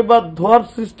আগুন লাগে বা ধোঁয়ার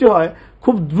সৃষ্টি হয়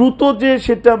খুব দ্রুত যে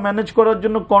সেটা ম্যানেজ করার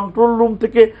জন্য কন্ট্রোল রুম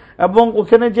থেকে, এবং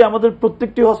ওখানে যে আমাদের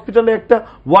প্রত্যেকটি হসপিটালে একটা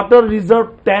ওয়াটার রিজার্ভ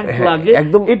ট্যাঙ্ক লাগে,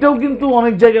 এটাও কিন্তু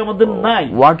অনেক জায়গায় আমাদের নাই,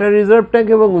 ওয়াটার রিজার্ভ ট্যাঙ্ক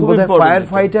এবং ফায়ার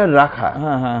ফাইটার রাখা,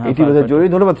 এটি বোধহয় জরুরি।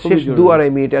 ধন্যবাদ। শেষ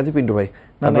 2-2.5 মিনিট আছে পিন্টু ভাই,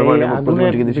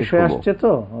 বিষয় আসছে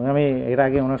তো আমি এর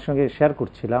আগে ওনার সঙ্গে শেয়ার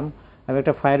করছিলাম, আমি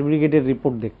একটা ফায়ার ব্রিগেডের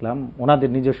রিপোর্ট দেখলাম, ওনাদের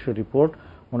নিজস্ব রিপোর্ট।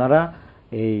 ওনারা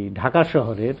এই ঢাকা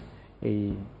শহরের এই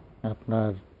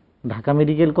আপনার ঢাকা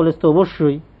মেডিকেল কলেজ তো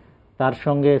অবশ্যই, তার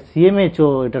সঙ্গে সিএমএইচও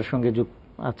এটার সঙ্গে যুক্ত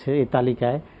আছে এই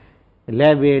তালিকায়,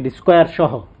 ল্যাব এড, স্কয়ার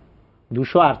সহ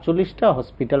 248টা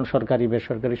হসপিটাল সরকারি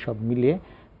বেসরকারি সব মিলিয়ে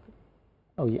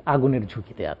ওই আগুনের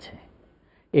ঝুঁকিতে আছে।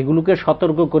 এগুলোকে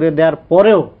সতর্ক করে দেওয়ার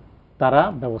পরেও তারা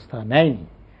ব্যবস্থা নেয়নি।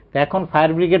 এখন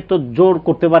ফায়ার ব্রিগেড তো জোর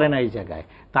করতে পারে না এই জায়গায়।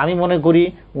 তা আমি মনে করি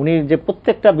উনি যে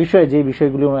প্রত্যেকটা বিষয়ে, যে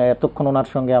বিষয়গুলি এতক্ষণ ওনার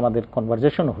সঙ্গে আমাদের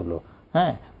কনভারসেশন হলো,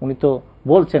 হ্যাঁ, উনি তো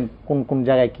বলছেন কোন কোন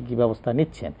জায়গায় কি কি ব্যবস্থা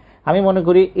নিচ্ছেন। আমি মনে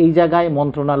করি এই জায়গায়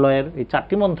মন্ত্রণালয়ের, এই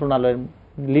 4টি মন্ত্রণালয়ের,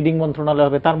 লিডিং মন্ত্রণালয়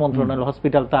হবে তার মন্ত্রণালয়,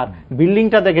 হসপিটাল তার,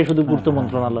 বিল্ডিংটা দেখে শুধু পূর্ত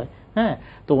মন্ত্রণালয়, হ্যাঁ,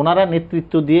 তো ওনারা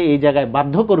নেতৃত্ব দিয়ে এই জায়গায়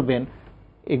বাধ্য করবেন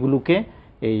এগুলোকে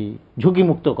এই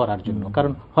ঝুঁকিমুক্ত করার জন্য,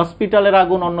 কারণ হসপিটালের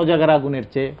আগুন অন্য জায়গার আগুনের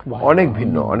চেয়ে অনেক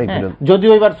ভিন্ন, অনেক ভিন্ন।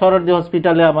 যদিও এবার সরওয়ার্দী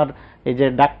হসপিটালে আমার এই যে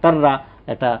ডাক্তাররা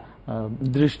একটা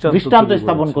দৃষ্টান্ত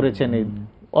স্থাপন করেছেন, এই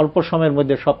অল্প সময়ের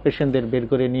মধ্যে সব পেশেন্টদের বের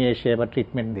করে নিয়ে এসে আবার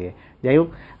ট্রিটমেন্ট দিয়ে। যাই হোক,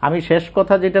 আমি শেষ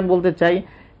কথা যেটা বলতে চাই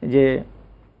যে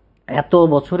এত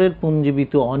বছরের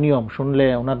পুঞ্জীবিত অনিয়ম শুনলে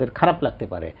ওনাদের খারাপ লাগতে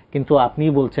পারে, কিন্তু আপনি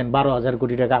বলছেন 12,000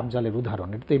 কোটি টাকা আফজালের উদাহরণ,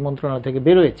 এটা তো এই মন্ত্রণালয় থেকে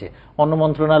বেরোয়েছে, অন্য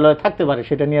মন্ত্রণালয় থাকতে পারে,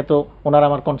 সেটা নিয়ে তো ওনার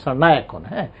আমার কনসার্ন না এখন।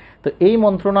 হ্যাঁ, তো এই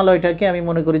মন্ত্রণালয়টাকে আমি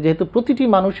মনে করি যেহেতু প্রতিটি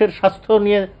মানুষের স্বাস্থ্য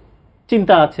নিয়ে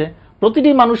চিন্তা আছে,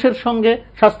 প্রতিটি মানুষের সঙ্গে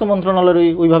স্বাস্থ্য মন্ত্রণালয়ের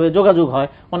ওইভাবে যোগাযোগ হয়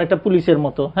অনেকটা পুলিশের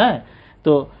মতো, হ্যাঁ,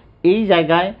 তো এই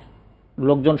জায়গায়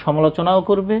লোকজন সমালোচনাও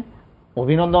করবে,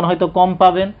 অভিনন্দন হয়তো কম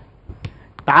পাবেন,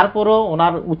 তারপরও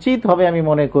ওনার উচিত হবে আমি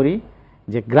মনে করি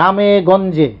যে গ্রামে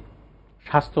গঞ্জে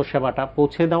স্বাস্থ্য সেবাটা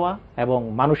পৌঁছে দেওয়া এবং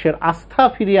মানুষের আস্থা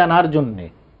ফিরিয়ে আনার জন্যে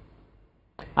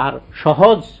আর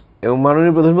সহজ। এবং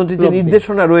মাননীয় প্রধানমন্ত্রী যে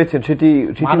নির্দেশনা রয়েছে সেটি,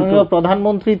 মাননীয়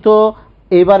প্রধানমন্ত্রী তো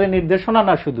এবারে নির্দেশনা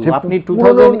না, শুধু আপনি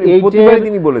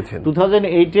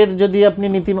 2008-এর যদি আপনি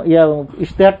নীতি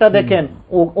ইশতেহারটা দেখেন,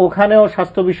 ওখানেও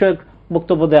স্বাস্থ্য বিষয়ক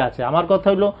বক্তব্য দেওয়া আছে। আমার কথা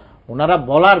হলো ওনারা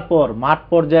বলার পর মাঠ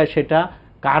পর্যায়ে সেটা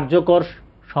কার্যকর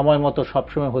সময় মতো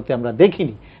সবসময় হতে আমরা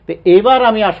দেখিনি। তো এবার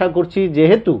আমি আশা করছি,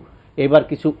 যেহেতু এবার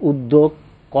কিছু উদ্যোগ,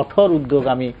 কঠোর উদ্যোগ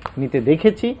আমি নিতে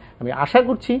দেখেছি, আমি আশা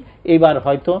করছি এবার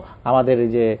হয়তো আমাদের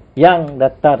যে ইয়াং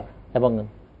ডাক্তার এবং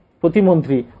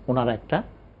প্রতিমন্ত্রী ওনারা একটা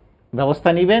ব্যবস্থা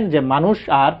নেবেন যে মানুষ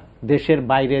আর দেশের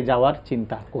বাইরে যাওয়ার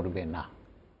চিন্তা করবে না।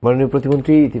 মাননীয়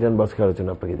প্রতিমন্ত্রী তিতান বাসকে আলোচনা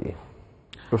আপনাকে দিয়ে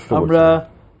আমরা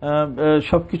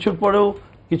সবকিছুর পরেও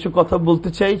কিছু কথা বলতে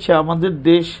চাই যে আমাদের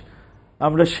দেশ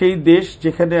আমরা সেই দেশ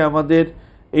যেখানে আমাদের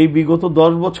এই বিগত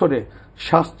 10 বছরে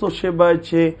স্বাস্থ্য সেবায়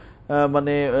যে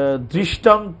মানে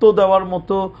দৃষ্টান্ত দেওয়ার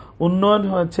মতো উন্নয়ন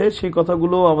হয়েছে, সেই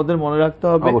কথাগুলো আমাদের মনে রাখতে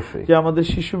হবে। যে আমাদের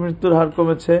শিশু মৃত্যুর হার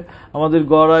কমেছে, আমাদের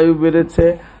গড় আয়ু বেড়েছে,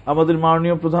 আমাদের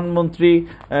মাননীয় প্রধানমন্ত্রী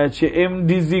যে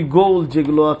MDG গোল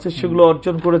যেগুলো আছে সেগুলো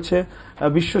অর্জন করেছে,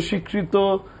 বিশ্ব স্বীকৃত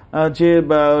যে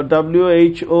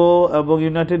WHO এবং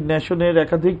ইউনাইটেড নেশনের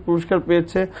একাধিক পুরস্কার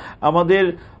পেয়েছে, আমাদের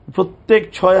প্রত্যেক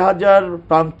 6000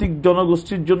 প্রান্তিক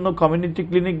জনগোষ্ঠীর জন্য কমিউনিটি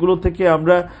ক্লিনিকগুলো থেকে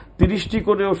আমরা 30টি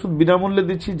করে ওষুধ বিনামূল্যে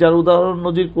দিচ্ছি, যার উদাহরণ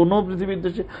নজির কোনো পৃথিবীর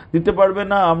দেশে দিতে পারবে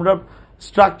না। আমরা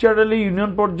স্ট্রাকচারালি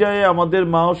ইউনিয়ন পর্যায়ে আমাদের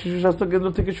মা ও শিশু স্বাস্থ্য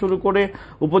কেন্দ্র থেকে শুরু করে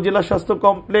উপজেলা স্বাস্থ্য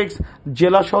কমপ্লেক্স,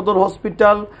 জেলা সদর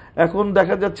হসপিটাল, এখন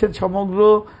দেখা যাচ্ছে সমগ্র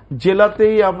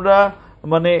জেলাতেই আমরা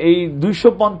মানে এই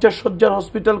 250 শয্যার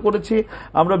হসপিটাল করেছি।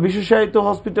 আমরা বিশেষায়িত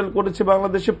হসপিটাল করেছি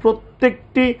বাংলাদেশে,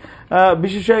 প্রত্যেকটি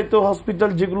বিশেষায়িত হসপিটাল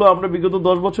যেগুলো আমরা বিগত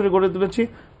 10 বছরে গড়ে তুলেছি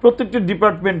প্রত্যেকটি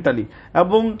ডিপার্টমেন্টালি।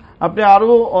 এবং আপনি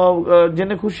আরও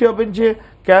জেনে খুশি হবেন যে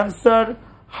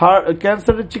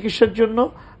ক্যান্সারের চিকিৎসার জন্য,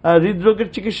 হৃদরোগের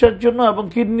চিকিৎসার জন্য এবং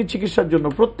কিডনি চিকিৎসার জন্য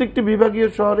প্রত্যেকটি বিভাগীয়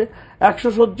শহরে 100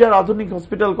 শয্যার আধুনিক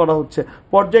হসপিটাল করা হচ্ছে।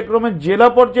 পর্যায়ক্রমে জেলা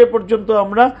পর্যায় পর্যন্ত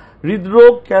আমরা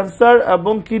হৃদরোগ, ক্যান্সার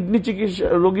এবং কিডনি চিকিৎসা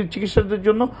রোগীর চিকিৎসার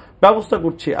জন্য ব্যবস্থা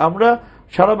করছি। আমরা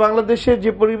সারা বাংলাদেশে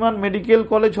যে পরিমাণ মেডিকেল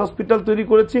কলেজ হসপিটাল তৈরি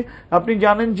করেছি, আপনি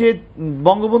জানেন যে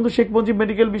বঙ্গবন্ধু শেখ মুজিব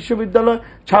মেডিকেল বিশ্ববিদ্যালয়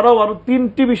ছাড়াও আরো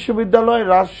 3টি বিশ্ববিদ্যালয়,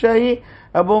 রাজশাহী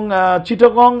এবং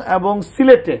চিটাগং এবং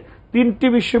সিলেটে 3টি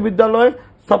বিশ্ববিদ্যালয়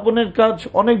স্থাপনের কাজ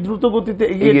অনেক দ্রুত গতিতে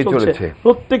এগিয়ে চলছে।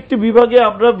 প্রত্যেকটি বিভাগে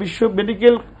আমরা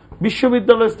মেডিকেল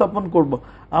বিশ্ববিদ্যালয় স্থাপন করব।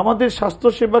 আমাদের স্বাস্থ্য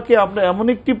সেবাকে আমরা এমন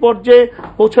একটি পর্যায়ে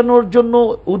পৌঁছানোর জন্য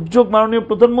উদ্যোগ মাননীয়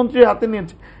প্রধানমন্ত্রীর হাতে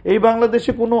নিয়েছে। এই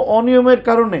বাংলাদেশে কোনো অনিয়মের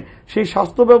কারণে সেই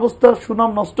স্বাস্থ্য ব্যবস্থার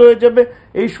সুনাম নষ্ট হয়ে যাবে,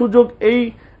 এই সুযোগ এই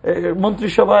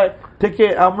মন্ত্রিসভায় থেকে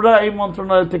আমরা এই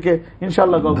মন্ত্রণালয় থেকে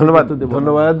ইনশাআল্লাহ।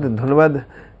 ধন্যবাদ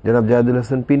জনাব জাহিদুল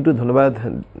হাসান পিন্টু, ধন্যবাদ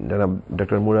জনাব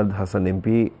ডক্টর মুরাদ হাসান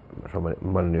এমপি,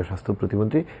 মাননীয় স্বাস্থ্য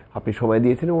প্রতিমন্ত্রী। আপনি সময়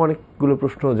দিয়েছেন এবং অনেকগুলো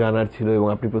প্রশ্ন জানার ছিল এবং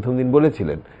আপনি প্রথম দিন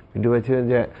বলেছিলেন, পিন্টু বলেছিলেন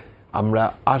যে আমরা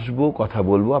আসবো, কথা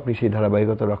বলবো। আপনি সেই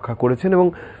ধারাবাহিকতা রক্ষা করেছেন এবং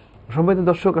সম্মানিত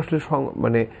দর্শক, আসলে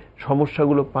মানে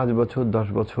সমস্যাগুলো 5 বছর 10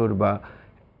 বছর বা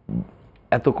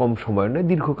এত কম সময় নয়,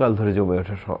 দীর্ঘকাল ধরে জমে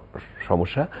ওঠা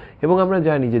সমস্যা। এবং আমরা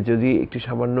জানি যে যদি একটি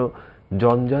সামান্য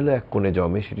জঞ্জালও এক কোণে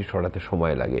জমে সেটি সরাতে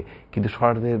সময় লাগে, কিন্তু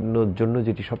সরানোর জন্য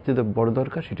যেটি সবচেয়ে বড়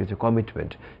দরকার সেটি হচ্ছে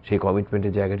কমিটমেন্ট। সেই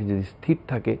কমিটমেন্টের জায়গাটি যদি স্থির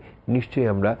থাকে, নিশ্চয়ই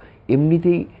আমরা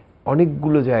এমনিতেই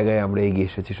অনেকগুলো জায়গায় আমরা এগিয়ে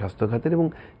এসেছি স্বাস্থ্য খাতের, এবং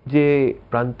যে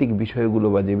প্রান্তিক বিষয়গুলো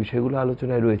বা যে বিষয়গুলো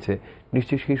আলোচনায় রয়েছে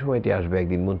নিশ্চয়ই সেই সময়টি আসবে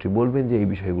একদিন মন্ত্রী বলবেন যে এই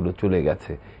বিষয়গুলো চলে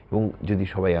গেছে, এবং যদি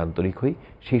সবাই আন্তরিক হই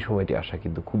সেই সময়টি আসা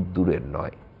কিন্তু খুব দূরের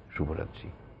নয়। শুভরাত্রি।